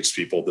frustrates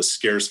people. This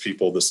scares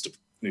people. This,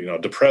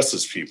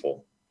 depresses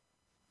people.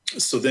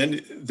 So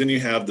then you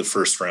have the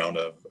first round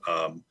of,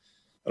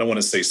 I don't want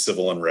to say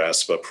civil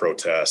unrest, but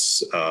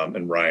protests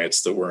and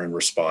riots that were in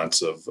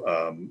response of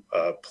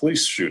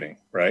police shooting,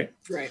 right?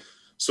 Right.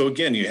 So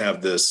again, you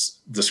have this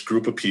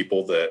group of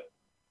people that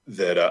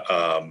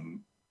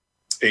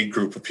a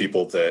group of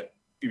people that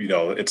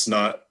it's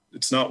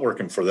not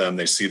working for them.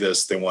 They see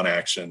this, they want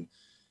action,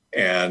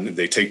 and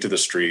they take to the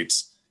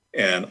streets.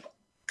 And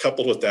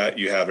coupled with that,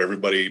 you have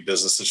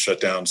businesses shut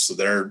down, so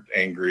they're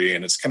angry,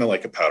 and it's kind of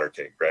like a powder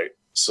keg, right?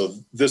 So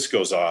this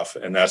goes off,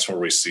 and that's where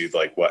we see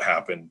like what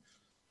happened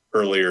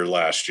earlier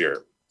last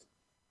year.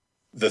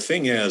 The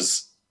thing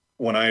is,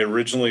 when I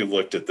originally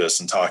looked at this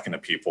and talking to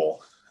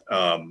people,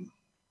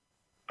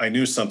 I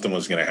knew something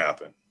was going to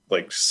happen.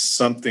 Like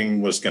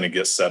something was going to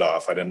get set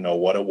off. I didn't know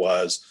what it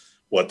was,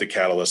 what the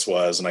catalyst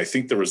was. And I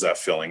think there was that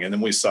feeling. And then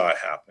we saw it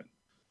happen.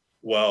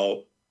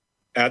 Well,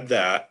 add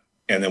that,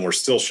 and then we're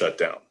still shut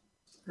down.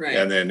 Right.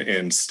 And then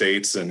in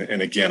states, and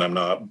again, I'm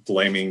not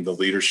blaming the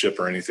leadership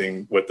or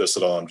anything with this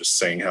at all. I'm just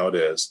saying how it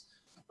is.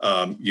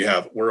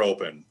 We're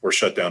open, we're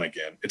shut down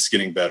again. It's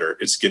getting better.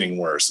 It's getting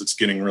worse. It's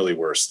getting really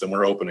worse. Then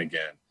we're open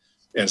again.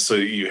 And so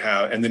you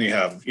have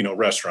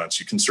restaurants,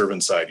 you can serve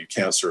inside, you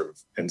can't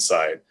serve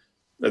inside.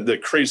 The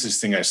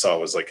craziest thing I saw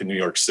was like in New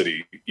York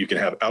City, you can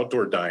have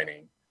outdoor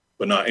dining,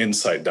 but not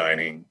inside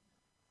dining.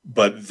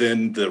 But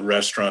then the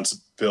restaurants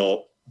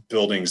built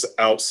buildings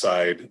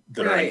outside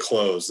that are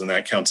enclosed, and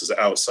that counts as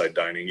outside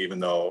dining, even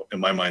though in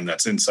my mind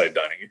that's inside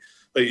dining.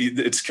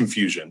 It's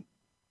confusion.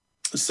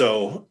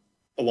 So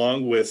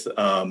along with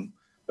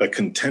a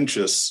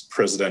contentious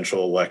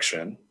presidential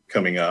election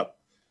coming up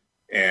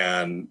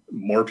and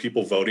more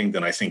people voting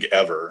than I think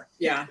ever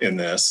in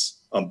this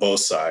on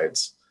both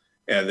sides.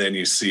 And then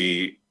you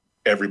see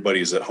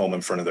everybody's at home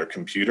in front of their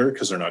computer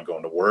because they're not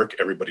going to work.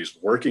 Everybody's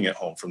working at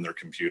home from their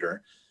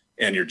computer.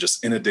 And you're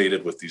just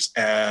inundated with these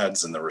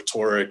ads and the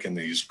rhetoric and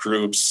these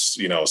groups,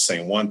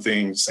 saying one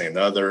thing, saying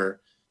the other.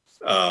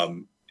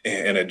 And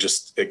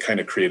it kind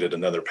of created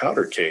another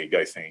powder keg,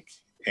 I think.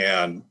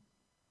 And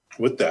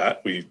with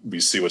that, we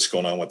see what's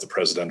going on with the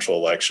presidential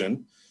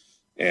election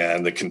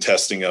and the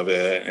contesting of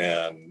it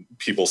and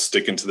people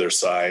sticking to their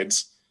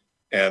sides.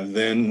 And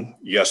then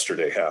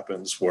yesterday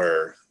happens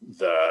where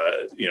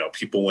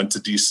people went to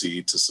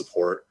DC to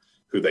support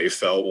who they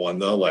felt won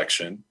the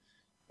election.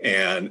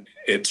 And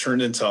it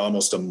turned into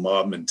almost a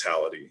mob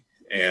mentality.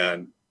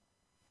 And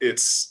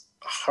it's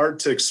hard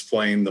to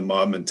explain the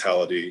mob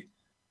mentality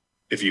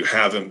if you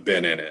haven't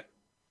been in it.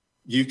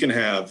 You can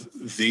have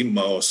the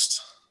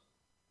most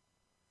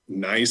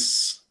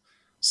nice,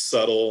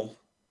 subtle,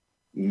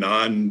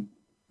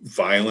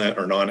 non-violent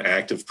or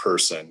non-active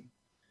person,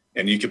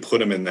 and you could put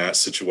them in that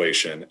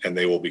situation and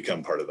they will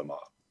become part of the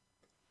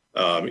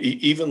mob.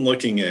 Even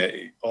looking at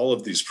all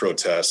of these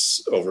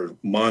protests over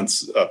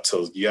months up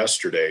till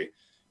yesterday,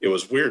 it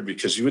was weird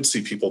because you would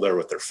see people there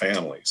with their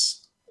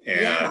families,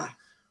 and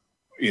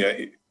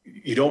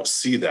you don't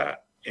see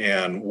that.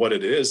 And what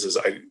it is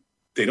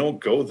they don't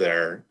go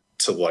there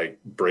to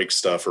like break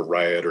stuff or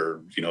riot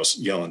or,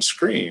 yell and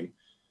scream,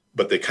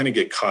 but they kind of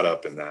get caught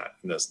up in that,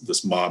 in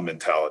this mob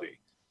mentality.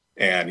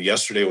 And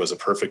yesterday was a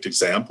perfect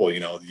example.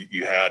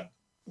 You had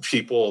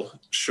people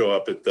show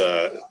up at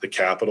the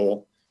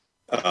Capitol.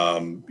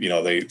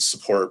 They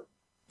support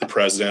the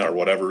president or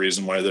whatever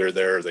reason why they're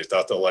there. They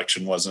thought the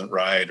election wasn't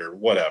right or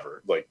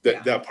whatever. Like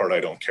that part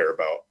I don't care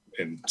about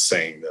in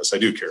saying this. I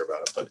do care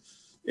about it, but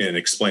in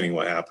explaining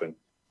what happened.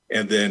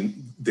 And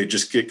then they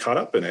just get caught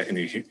up in it. And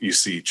you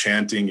see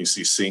chanting, you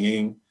see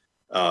singing,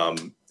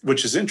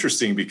 which is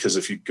interesting because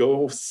if you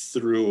go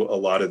through a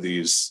lot of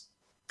these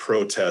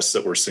protests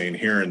that we're seeing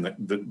here in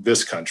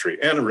this country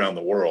and around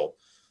the world,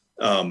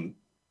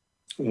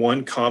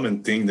 one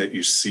common thing that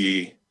you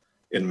see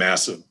in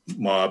massive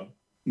mob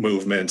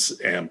movements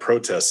and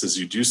protests is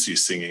you do see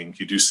singing,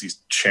 you do see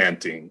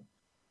chanting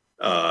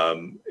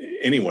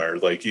anywhere.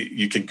 Like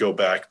you could go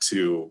back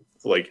to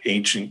like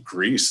ancient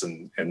Greece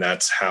and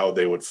that's how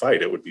they would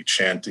fight. It would be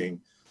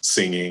chanting,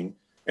 singing,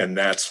 and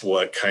that's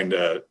what kind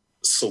of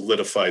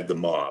solidified the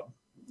mob,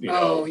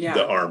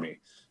 the army.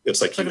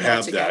 It's like you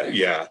have that.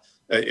 Yeah.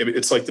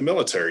 It's like the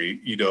military,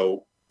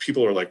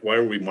 people are like, why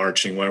are we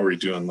marching? Why are we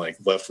doing like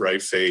left,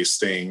 right face,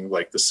 staying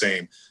like the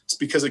same? It's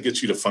because it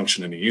gets you to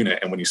function in a unit.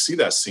 And when you see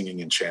that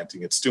singing and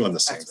chanting, it's doing the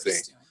same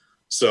thing.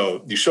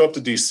 So you show up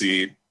to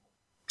DC,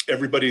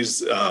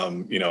 everybody's,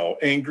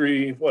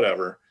 angry,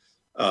 whatever.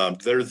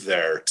 They're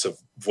there to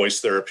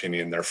voice their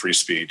opinion, their free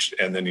speech.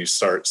 And then you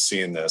start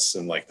seeing this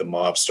and like the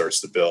mob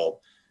starts to build.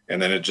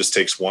 And then it just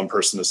takes one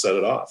person to set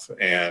it off.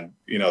 And,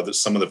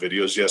 some of the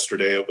videos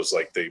yesterday, it was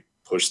like they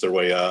pushed their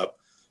way up.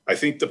 I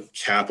think the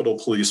Capitol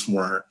Police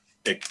weren't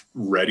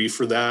ready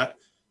for that.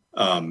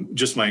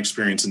 Just my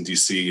experience in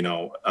DC,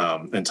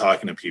 and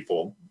talking to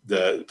people,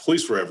 the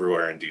police were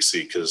everywhere in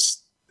DC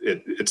because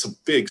it's a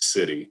big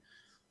city.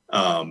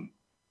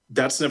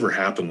 That's never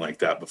happened like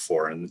that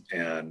before.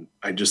 And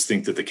I just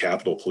think that the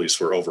Capitol Police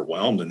were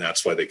overwhelmed, and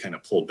that's why they kind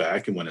of pulled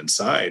back and went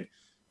inside.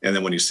 And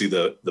then when you see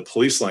the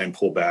police line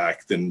pull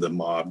back, then the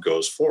mob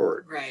goes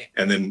forward. Right.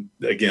 And then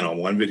again, on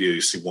one video, you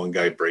see one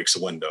guy breaks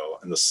a window.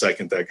 And the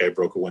second that guy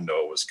broke a window,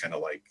 it was kind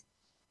of like,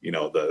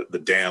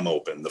 the dam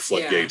open, the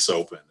floodgates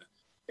open.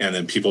 And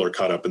then people are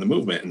caught up in the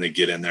movement and they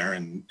get in there.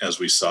 And as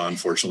we saw,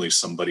 unfortunately,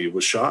 somebody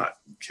was shot,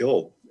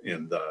 killed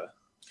in the.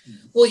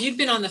 Well, you'd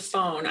been on the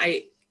phone.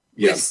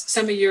 With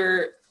some of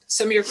your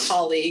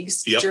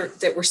colleagues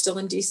that were still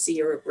in DC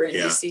or were in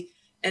DC.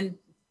 And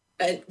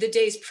the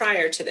days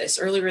prior to this,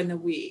 earlier in the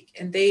week,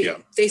 and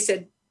they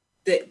said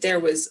that there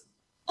was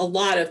a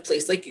lot of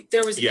police, like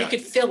there was, you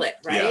could feel it,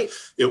 right?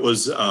 Yeah. It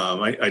was,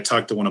 I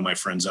talked to one of my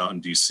friends out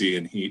in DC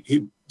and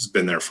he's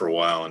been there for a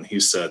while. And he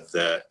said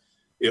that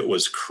it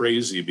was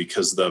crazy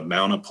because the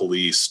amount of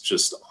police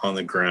just on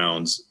the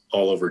grounds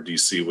all over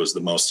DC was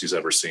the most he's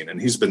ever seen.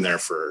 And he's been there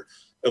for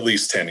at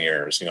least 10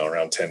 years,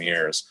 around 10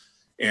 years.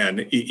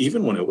 And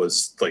even when it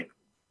was like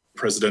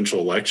presidential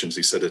elections,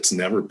 he said it's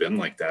never been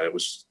like that. It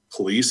was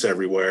police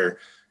everywhere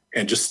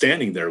and just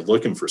standing there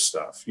looking for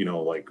stuff,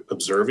 like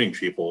observing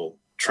people,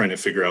 trying to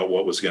figure out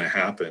what was going to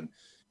happen.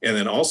 And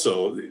then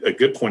also a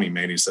good point he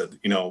made, he said,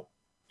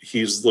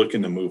 he's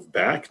looking to move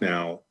back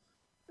now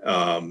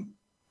or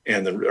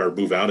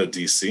move out of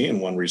DC.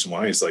 And one reason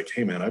why he's like,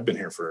 hey man, I've been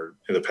here for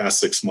in the past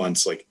 6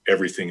 months, like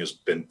everything has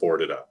been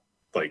boarded up.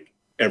 Like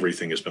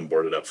everything has been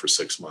boarded up for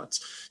 6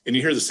 months. And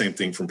you hear the same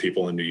thing from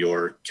people in New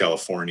York,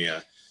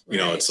 California.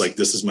 It's like,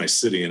 this is my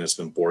city and it's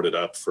been boarded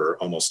up for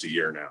almost a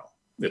year now.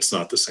 It's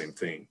not the same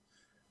thing.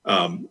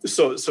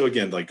 So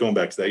again, like going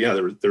back to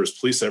that, there was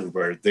police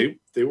everywhere.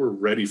 They were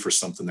ready for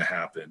something to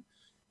happen.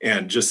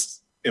 And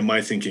just in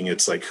my thinking,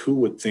 it's like, who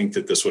would think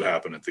that this would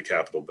happen at the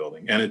Capitol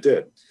building? And it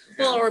did.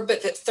 Well,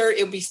 but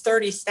it would be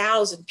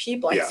 30,000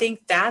 people. I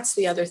think that's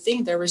the other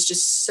thing. There was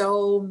just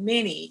so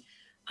many.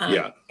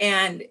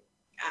 And,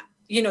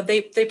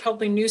 they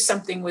probably knew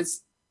something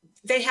was,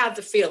 they had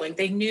the feeling,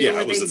 they knew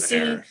or they'd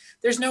seen.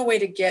 There's no way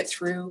to get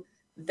through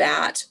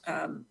that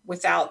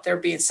without there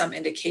being some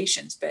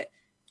indications, but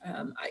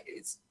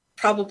it's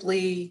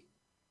probably,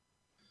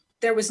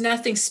 there was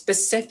nothing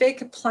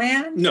specific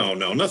planned. No,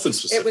 nothing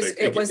specific.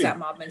 It was that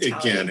mob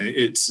mentality. Again,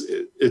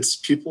 it's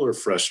people are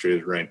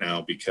frustrated right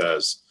now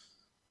because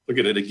look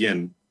at it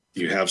again.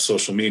 You have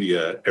social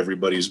media.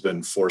 Everybody's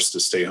been forced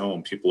to stay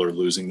home. People are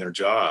losing their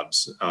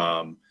jobs.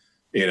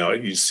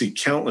 You see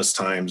countless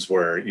times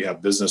where you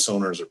have business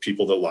owners or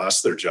people that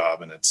lost their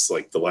job and it's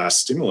like the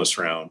last stimulus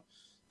round.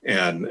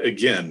 And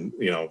again,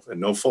 and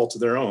no fault of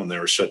their own, they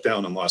were shut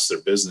down and lost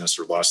their business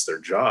or lost their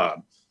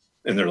job.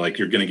 And they're like,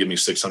 you're going to give me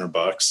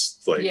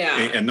 $600. Like,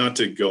 and not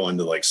to go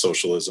into like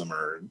socialism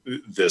or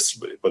this,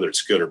 whether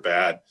it's good or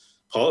bad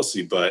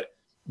policy, but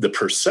the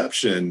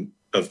perception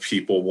of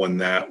people when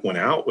that went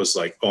out was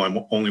like, oh, I'm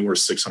only worth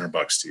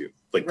 $600 to you.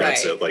 Like,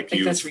 that's it. Like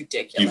that's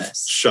ridiculous. You've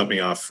shut me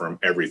off from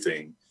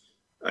everything.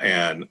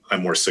 And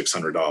I'm worth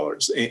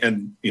 $600.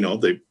 And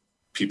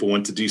people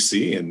went to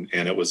DC and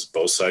it was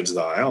both sides of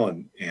the aisle.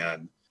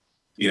 And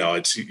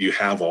you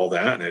have all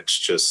that. And it's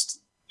just,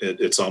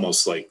 it's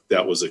almost like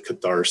that was a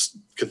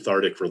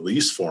cathartic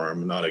release for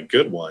him, not a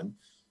good one.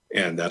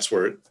 And that's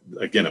where,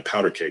 again, a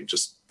powder keg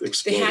just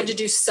exploded. They had to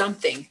do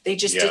something. They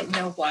just didn't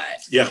know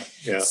what. Yeah.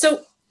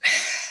 So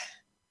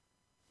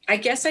I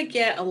guess I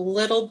get a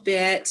little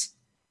bit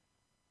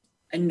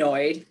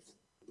annoyed,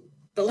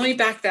 but let me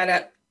back that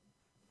up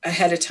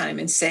ahead of time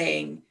and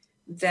saying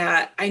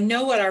that I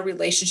know what our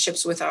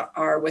relationships with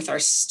our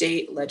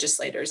state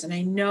legislators, and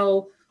I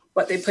know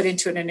what they put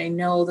into it, and I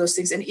know those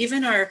things, and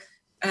even our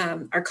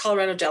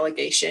Colorado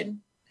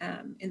delegation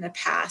in the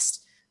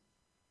past.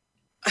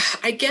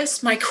 I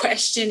guess my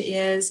question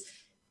is,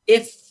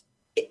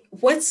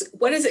 what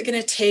is it going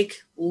to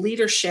take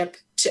leadership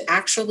to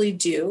actually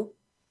do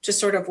to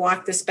sort of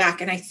walk this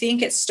back? And I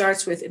think it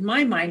starts with, in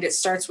my mind, it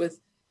starts with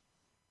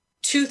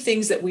two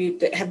things that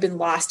have been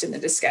lost in the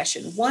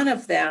discussion. One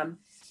of them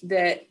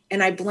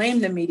and I blame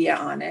the media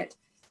on it,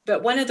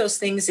 but one of those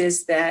things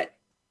is that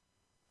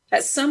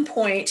at some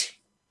point,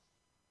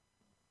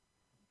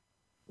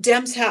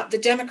 the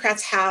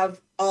Democrats have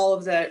all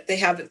of it. They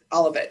have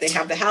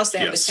the House, they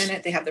have the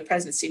Senate, they have the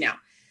presidency now.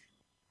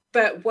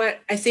 But what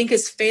I think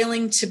is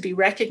failing to be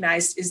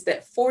recognized is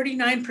that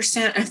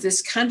 49% of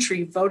this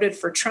country voted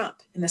for Trump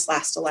in this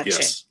last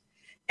election. Yes.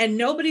 And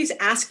nobody's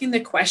asking the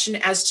question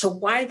as to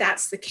why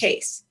that's the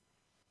case.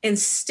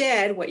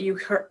 Instead, what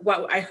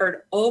I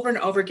heard over and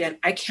over again,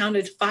 I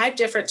counted 5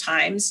 different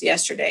times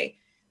yesterday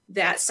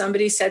that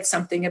somebody said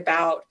something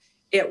about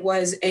it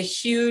was a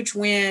huge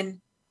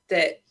win,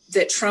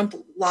 that Trump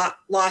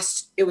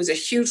lost. It was a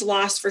huge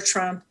loss for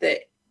Trump,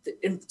 that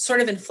sort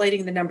of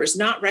inflating the numbers,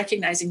 not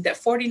recognizing that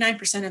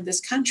 49% of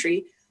this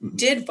country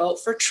did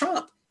vote for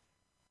Trump.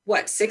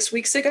 6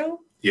 weeks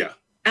ago? Yeah.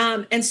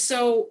 And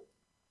so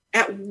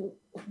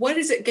what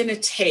is it going to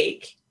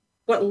take?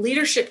 What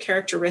leadership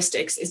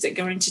characteristics is it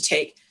going to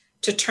take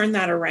to turn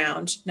that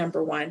around,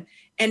 number one?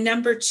 And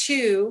number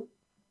two,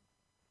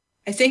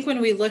 I think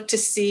when we look to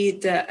see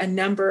a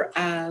number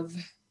of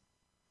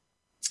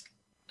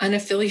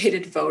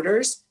unaffiliated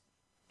voters,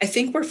 I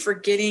think we're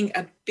forgetting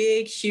a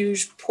big,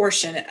 huge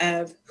portion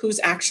of who's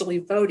actually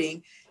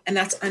voting, and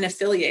that's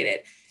unaffiliated.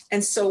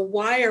 And so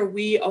why are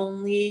we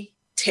only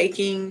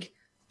taking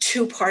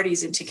 2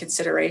 parties into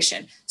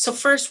consideration? So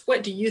first,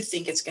 what do you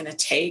think it's going to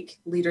take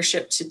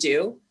leadership to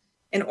do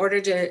in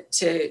order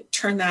to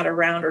turn that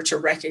around or to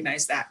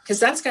recognize that? Because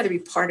that's got to be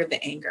part of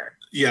the anger.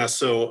 Yeah.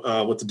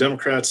 So with the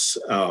Democrats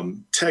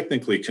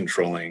technically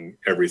controlling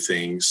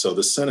everything, so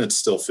the Senate's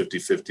still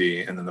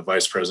 50-50, and then the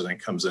vice president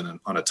comes in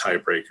on a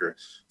tiebreaker.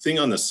 Thing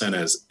on the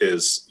Senate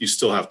is you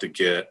still have to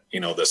get, the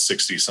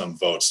 60-some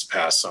votes to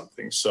pass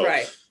something. So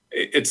right.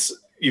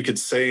 You could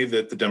say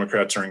that the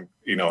Democrats are,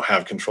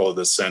 have control of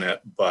the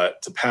Senate,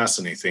 but to pass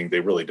anything, they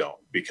really don't,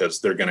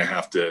 because they're going to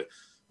have to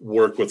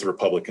work with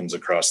Republicans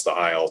across the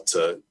aisle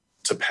to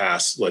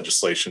pass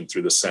legislation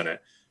through the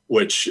Senate,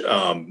 which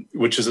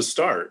is a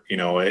start.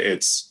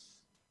 It's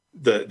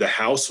the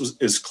House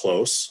is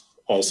close.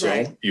 Also,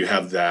 right. You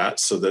have that,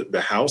 so that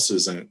the House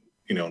isn't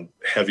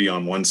heavy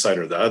on one side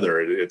or the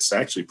other. It's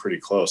actually pretty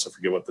close. I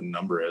forget what the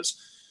number is,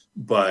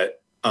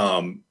 but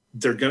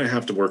they're going to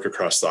have to work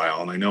across the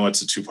aisle. And I know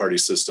it's a 2-party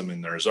system,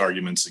 and there's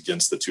arguments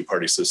against the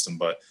 2-party system,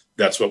 but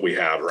that's what we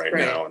have right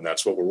now, and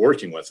that's what we're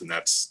working with, and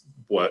that's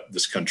what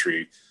this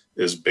country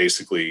is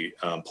basically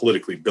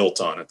politically built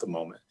on at the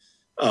moment.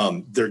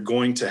 They're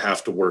going to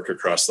have to work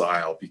across the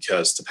aisle,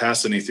 because to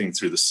pass anything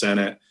through the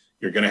Senate,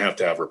 you're going to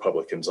have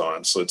Republicans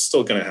on. So it's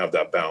still going to have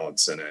that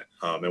balance in it.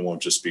 It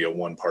won't just be a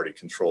one-party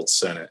controlled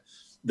Senate.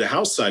 The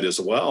House side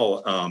as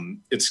well,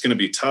 it's going to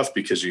be tough,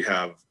 because you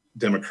have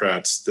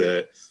Democrats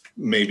that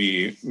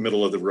maybe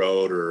middle of the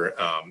road or,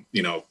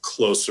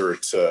 closer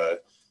to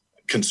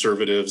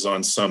conservatives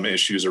on some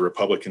issues, or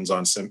Republicans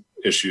on some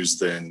issues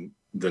than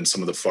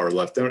some of the far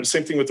left.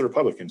 Same thing with the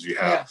Republicans. You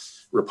have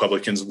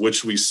Republicans,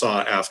 which we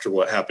saw after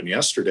what happened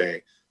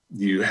yesterday.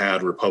 You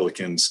had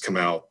Republicans come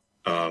out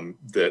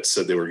that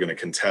said they were going to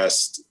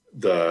contest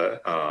the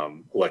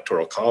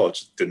Electoral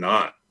College. Did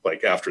not.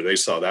 After they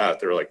saw that,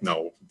 they're like,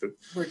 no,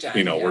 we're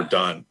done. We're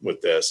done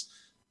with this.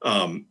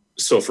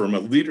 So from a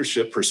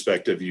leadership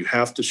perspective, you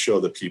have to show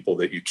the people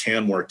that you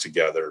can work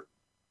together.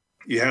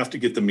 You have to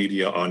get the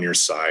media on your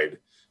side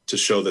to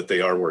show that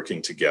they are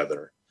working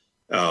together.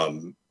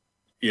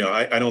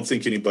 I don't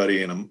think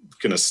anybody, and I'm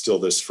going to steal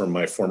this from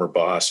my former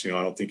boss, I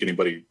don't think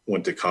anybody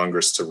went to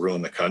Congress to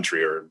ruin the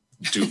country or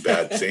do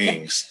bad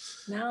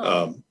things.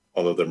 No.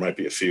 Although there might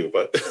be a few,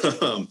 but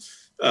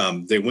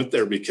they went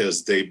there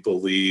because they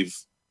believe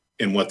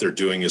in what they're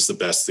doing is the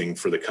best thing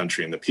for the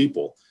country and the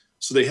people.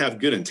 So they have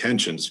good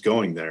intentions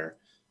going there,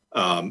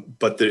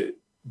 but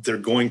they're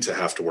going to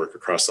have to work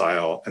across the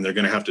aisle, and they're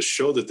going to have to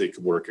show that they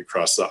could work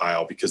across the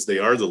aisle, because they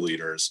are the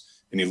leaders,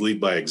 and you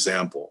lead by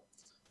example.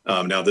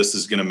 Now, this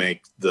is going to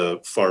make the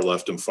far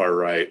left and far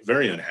right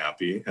very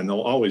unhappy, and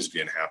they'll always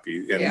be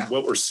unhappy. And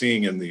what we're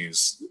seeing in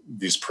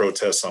these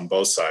protests on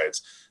both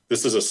sides,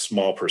 this is a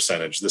small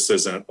percentage. This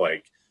isn't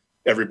like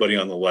everybody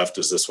on the left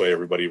is this way,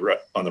 everybody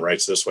on the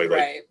right's this way.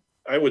 Right.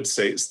 I would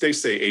say they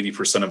say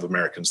 80% of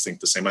Americans think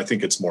the same. I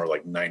think it's more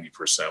like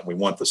 90%. We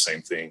want the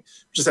same thing.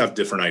 We just have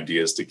different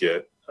ideas to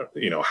get,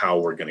 how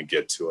we're going to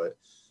get to it.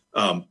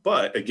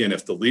 But again,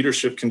 if the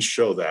leadership can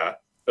show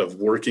that, of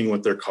working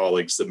with their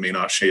colleagues that may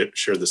not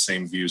share the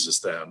same views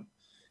as them,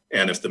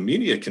 and if the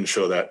media can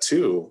show that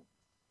too,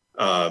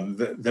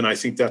 then I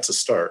think that's a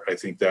start. I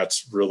think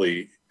that's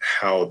really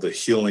how the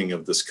healing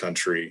of this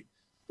country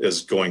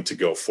is going to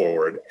go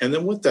forward. And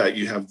then with that,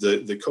 you have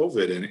the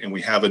COVID, and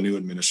we have a new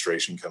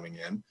administration coming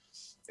in.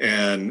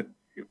 And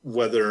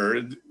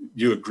whether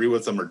you agree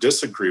with them or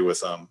disagree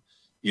with them,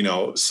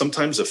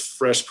 sometimes a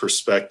fresh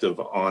perspective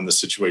on the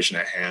situation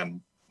at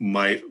hand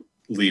might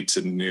lead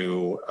to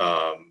new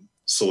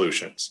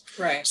solutions.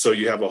 Right. So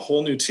you have a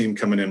whole new team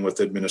coming in with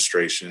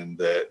administration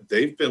that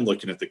they've been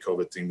looking at the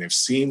COVID thing. They've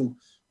seen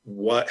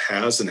what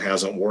has and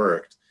hasn't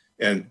worked,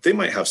 and they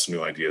might have some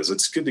new ideas.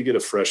 It's good to get a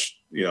fresh,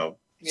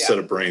 set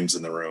of brains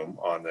in the room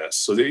on this.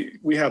 So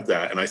we have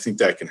that, and I think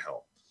that can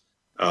help.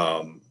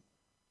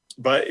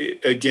 But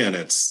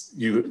again,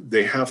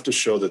 they have to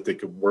show that they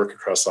could work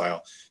across the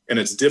aisle, and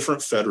it's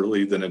different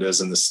federally than it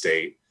is in the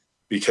state,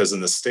 because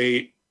in the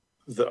state,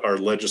 our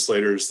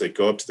legislators, they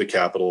go up to the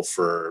Capitol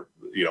for,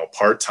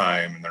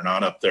 part-time, and they're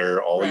not up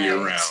there all year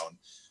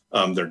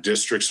round. Their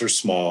districts are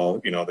small,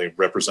 they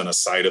represent a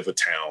side of a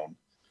town,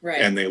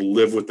 and they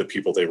live with the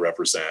people they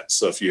represent.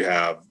 So if you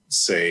have,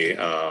 say,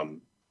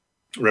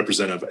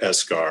 Representative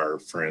Escar,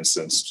 for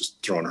instance,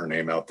 just throwing her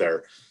name out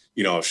there,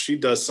 if she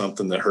does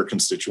something that her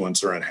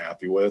constituents are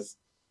unhappy with,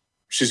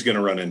 she's going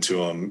to run into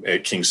them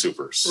at King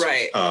Soopers.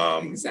 Right.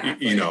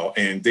 Exactly.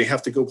 And they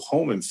have to go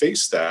home and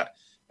face that.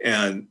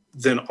 And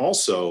then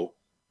also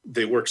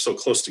they work so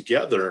close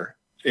together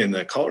in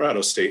the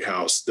Colorado State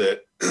House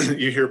that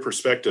you hear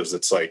perspectives.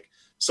 It's like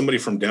somebody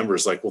from Denver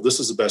is like, well, this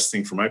is the best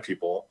thing for my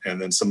people.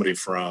 And then somebody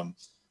from,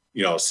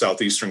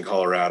 southeastern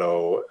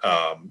Colorado,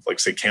 like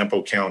say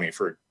Campo County,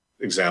 for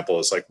example,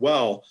 is like,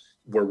 well,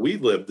 where we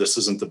live, this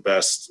isn't the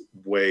best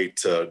way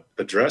to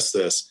address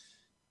this.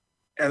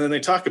 And then they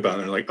talk about it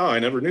and they're like, oh, I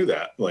never knew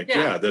that. Like,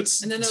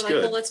 that's, and then they're like,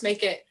 good. well, let's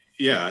make it.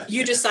 Yeah.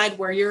 You decide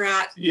where you're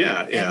at.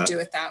 And do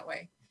it that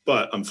way.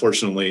 But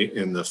unfortunately,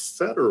 in the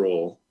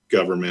federal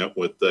government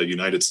with the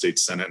United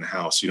States Senate and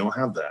House, you don't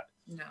have that.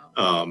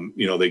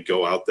 No. They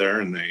go out there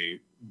and they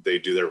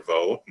do their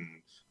vote,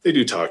 and they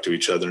do talk to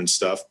each other and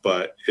stuff,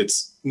 but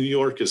New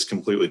York is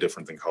completely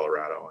different than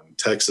Colorado, and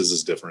Texas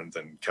is different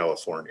than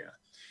California.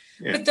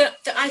 But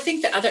I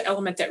think the other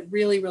element that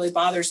really, really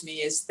bothers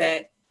me is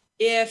that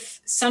if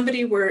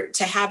somebody were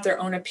to have their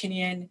own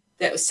opinion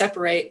that was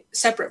separate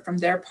from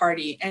their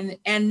party,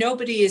 and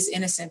nobody is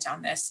innocent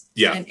on this,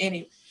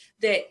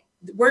 that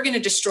we're going to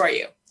destroy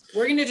you.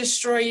 We're going to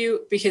destroy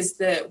you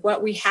because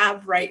what we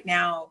have right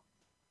now,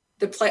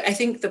 I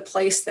think the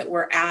place that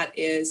we're at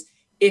is,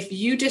 if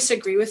you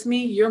disagree with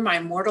me, you're my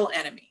mortal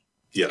enemy.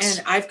 Yes.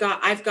 And I've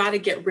got to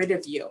get rid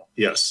of you.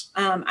 Yes.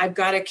 I've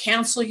got to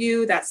cancel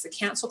you. That's the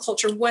cancel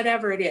culture,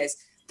 whatever it is.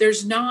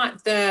 There's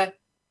not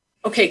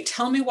okay,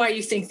 tell me why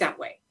you think that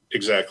way.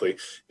 Exactly.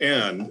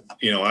 And,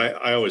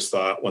 I always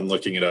thought when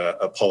looking at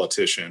a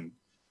politician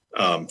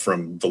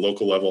from the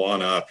local level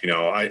on up,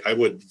 I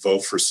would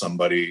vote for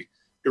somebody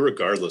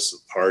irregardless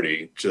of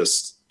party.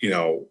 Just,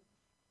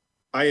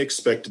 I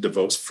expected to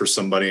vote for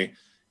somebody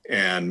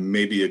and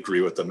maybe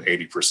agree with them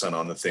 80%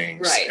 on the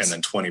things. Right. And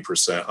then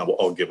 20%,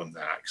 I'll give them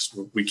that,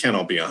 because we can't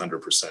all be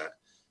 100%.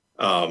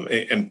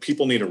 And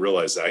people need to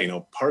realize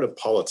that, part of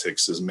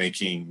politics is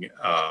making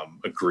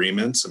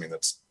agreements. I mean,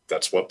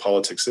 that's what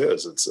politics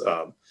is. It's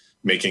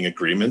making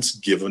agreements,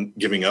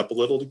 giving up a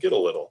little to get a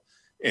little.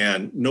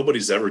 And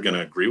nobody's ever going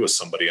to agree with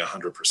somebody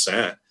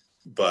 100%.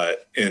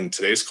 But in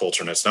today's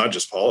culture, and it's not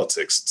just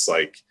politics, it's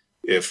like,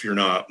 if you're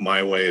not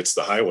my way, it's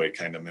the highway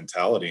kind of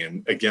mentality.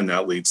 And again,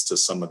 that leads to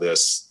some of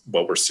this,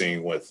 what we're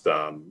seeing with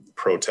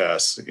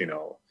protests,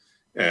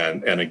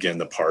 and again,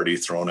 the party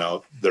throwing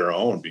out their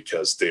own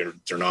because they're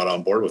not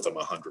on board with them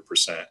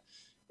 100%.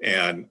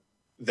 And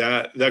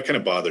that kind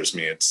of bothers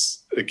me.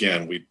 It's,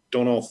 again, we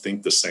don't all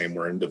think the same.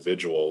 We're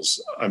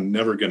individuals. I'm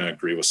never going to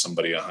agree with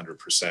somebody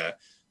 100%,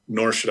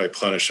 nor should I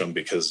punish them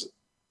because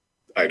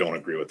I don't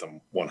agree with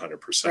them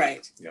 100%.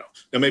 Right.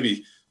 Now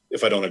maybe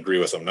if I don't agree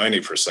with them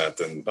 90%,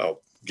 then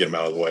I'll get them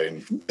out of the way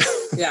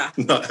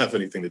and not have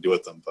anything to do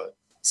with them. But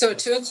so at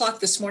 2:00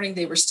 this morning,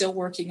 they were still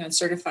working on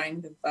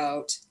certifying the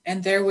vote.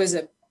 And there was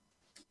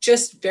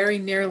just very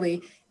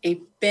nearly a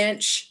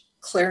bench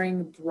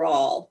clearing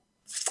brawl.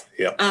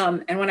 Yeah.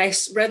 And when I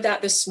read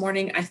that this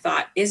morning, I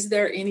thought, is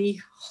there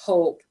any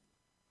hope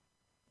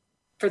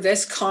for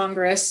this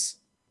Congress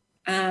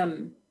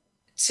to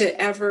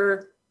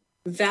ever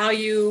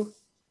value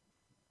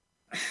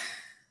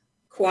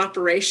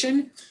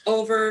cooperation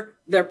over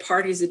their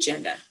party's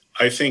agenda?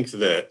 I think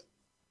that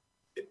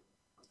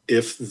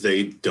if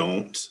they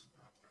don't,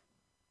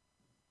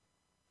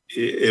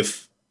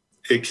 if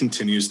it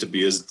continues to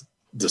be as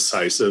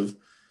decisive,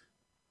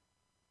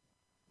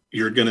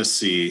 you're going to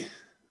see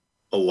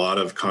a lot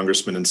of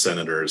congressmen and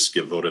senators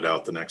get voted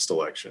out the next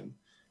election.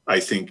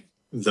 I think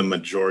the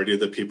majority of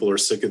the people are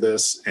sick of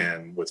this,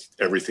 and with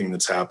everything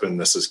that's happened,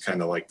 this is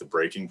kind of like the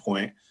breaking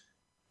point.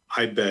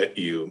 I bet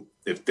you,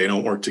 if they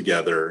don't work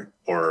together,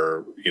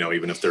 or,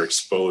 even if they're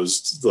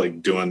exposed,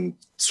 like doing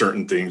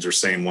certain things or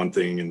saying one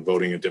thing and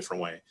voting a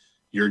different way,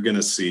 you're going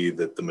to see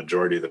that the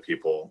majority of the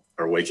people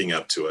are waking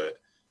up to it.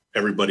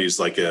 Everybody's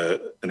like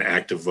an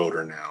active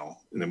voter now,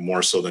 and then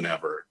more so than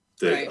ever,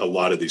 that a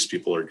lot of these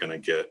people are going to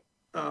get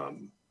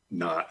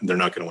they're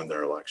not going to win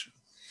their election.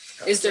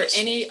 Is there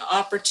any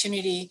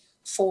opportunity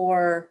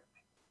for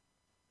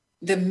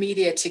the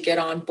media to get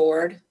on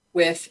board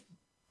with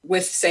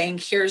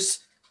saying, here's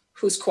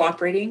who's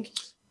cooperating?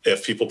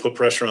 If people put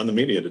pressure on the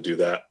media to do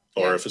that,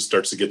 or if it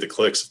starts to get the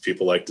clicks, if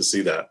people like to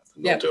see that,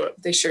 they'll do it.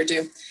 They sure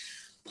do.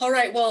 All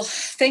right. Well,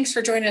 thanks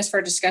for joining us for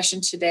our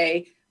discussion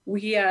today.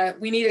 We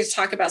needed to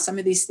talk about some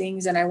of these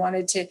things, and I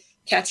wanted to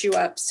catch you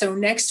up. So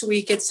next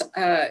week, it's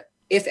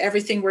if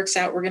everything works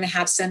out, we're going to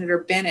have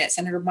Senator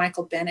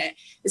Michael Bennet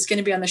is going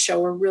to be on the show.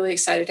 We're really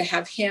excited to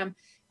have him,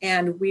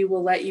 and we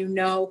will let you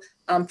know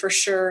for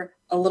sure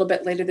a little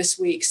bit later this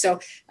week. So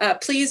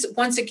please,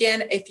 once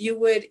again, if you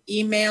would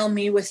email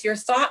me with your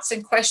thoughts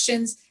and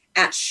questions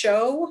at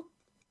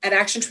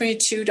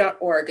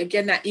show@action22.org.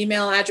 Again, that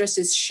email address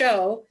is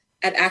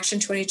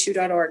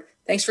show@action22.org.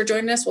 Thanks for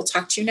joining us. We'll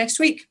talk to you next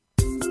week.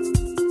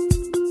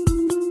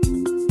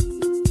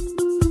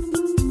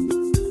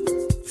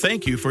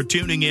 Thank you for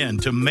tuning in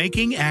to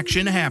Making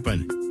Action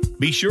Happen.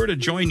 Be sure to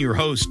join your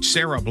host,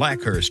 Sarah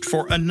Blackhurst,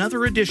 for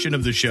another edition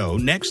of the show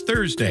next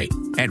Thursday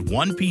at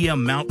 1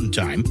 p.m. Mountain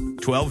Time,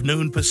 12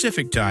 noon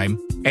Pacific Time,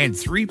 and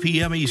 3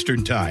 p.m.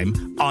 Eastern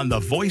Time on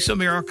the Voice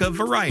America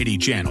Variety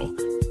Channel.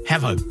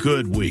 Have a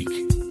good week.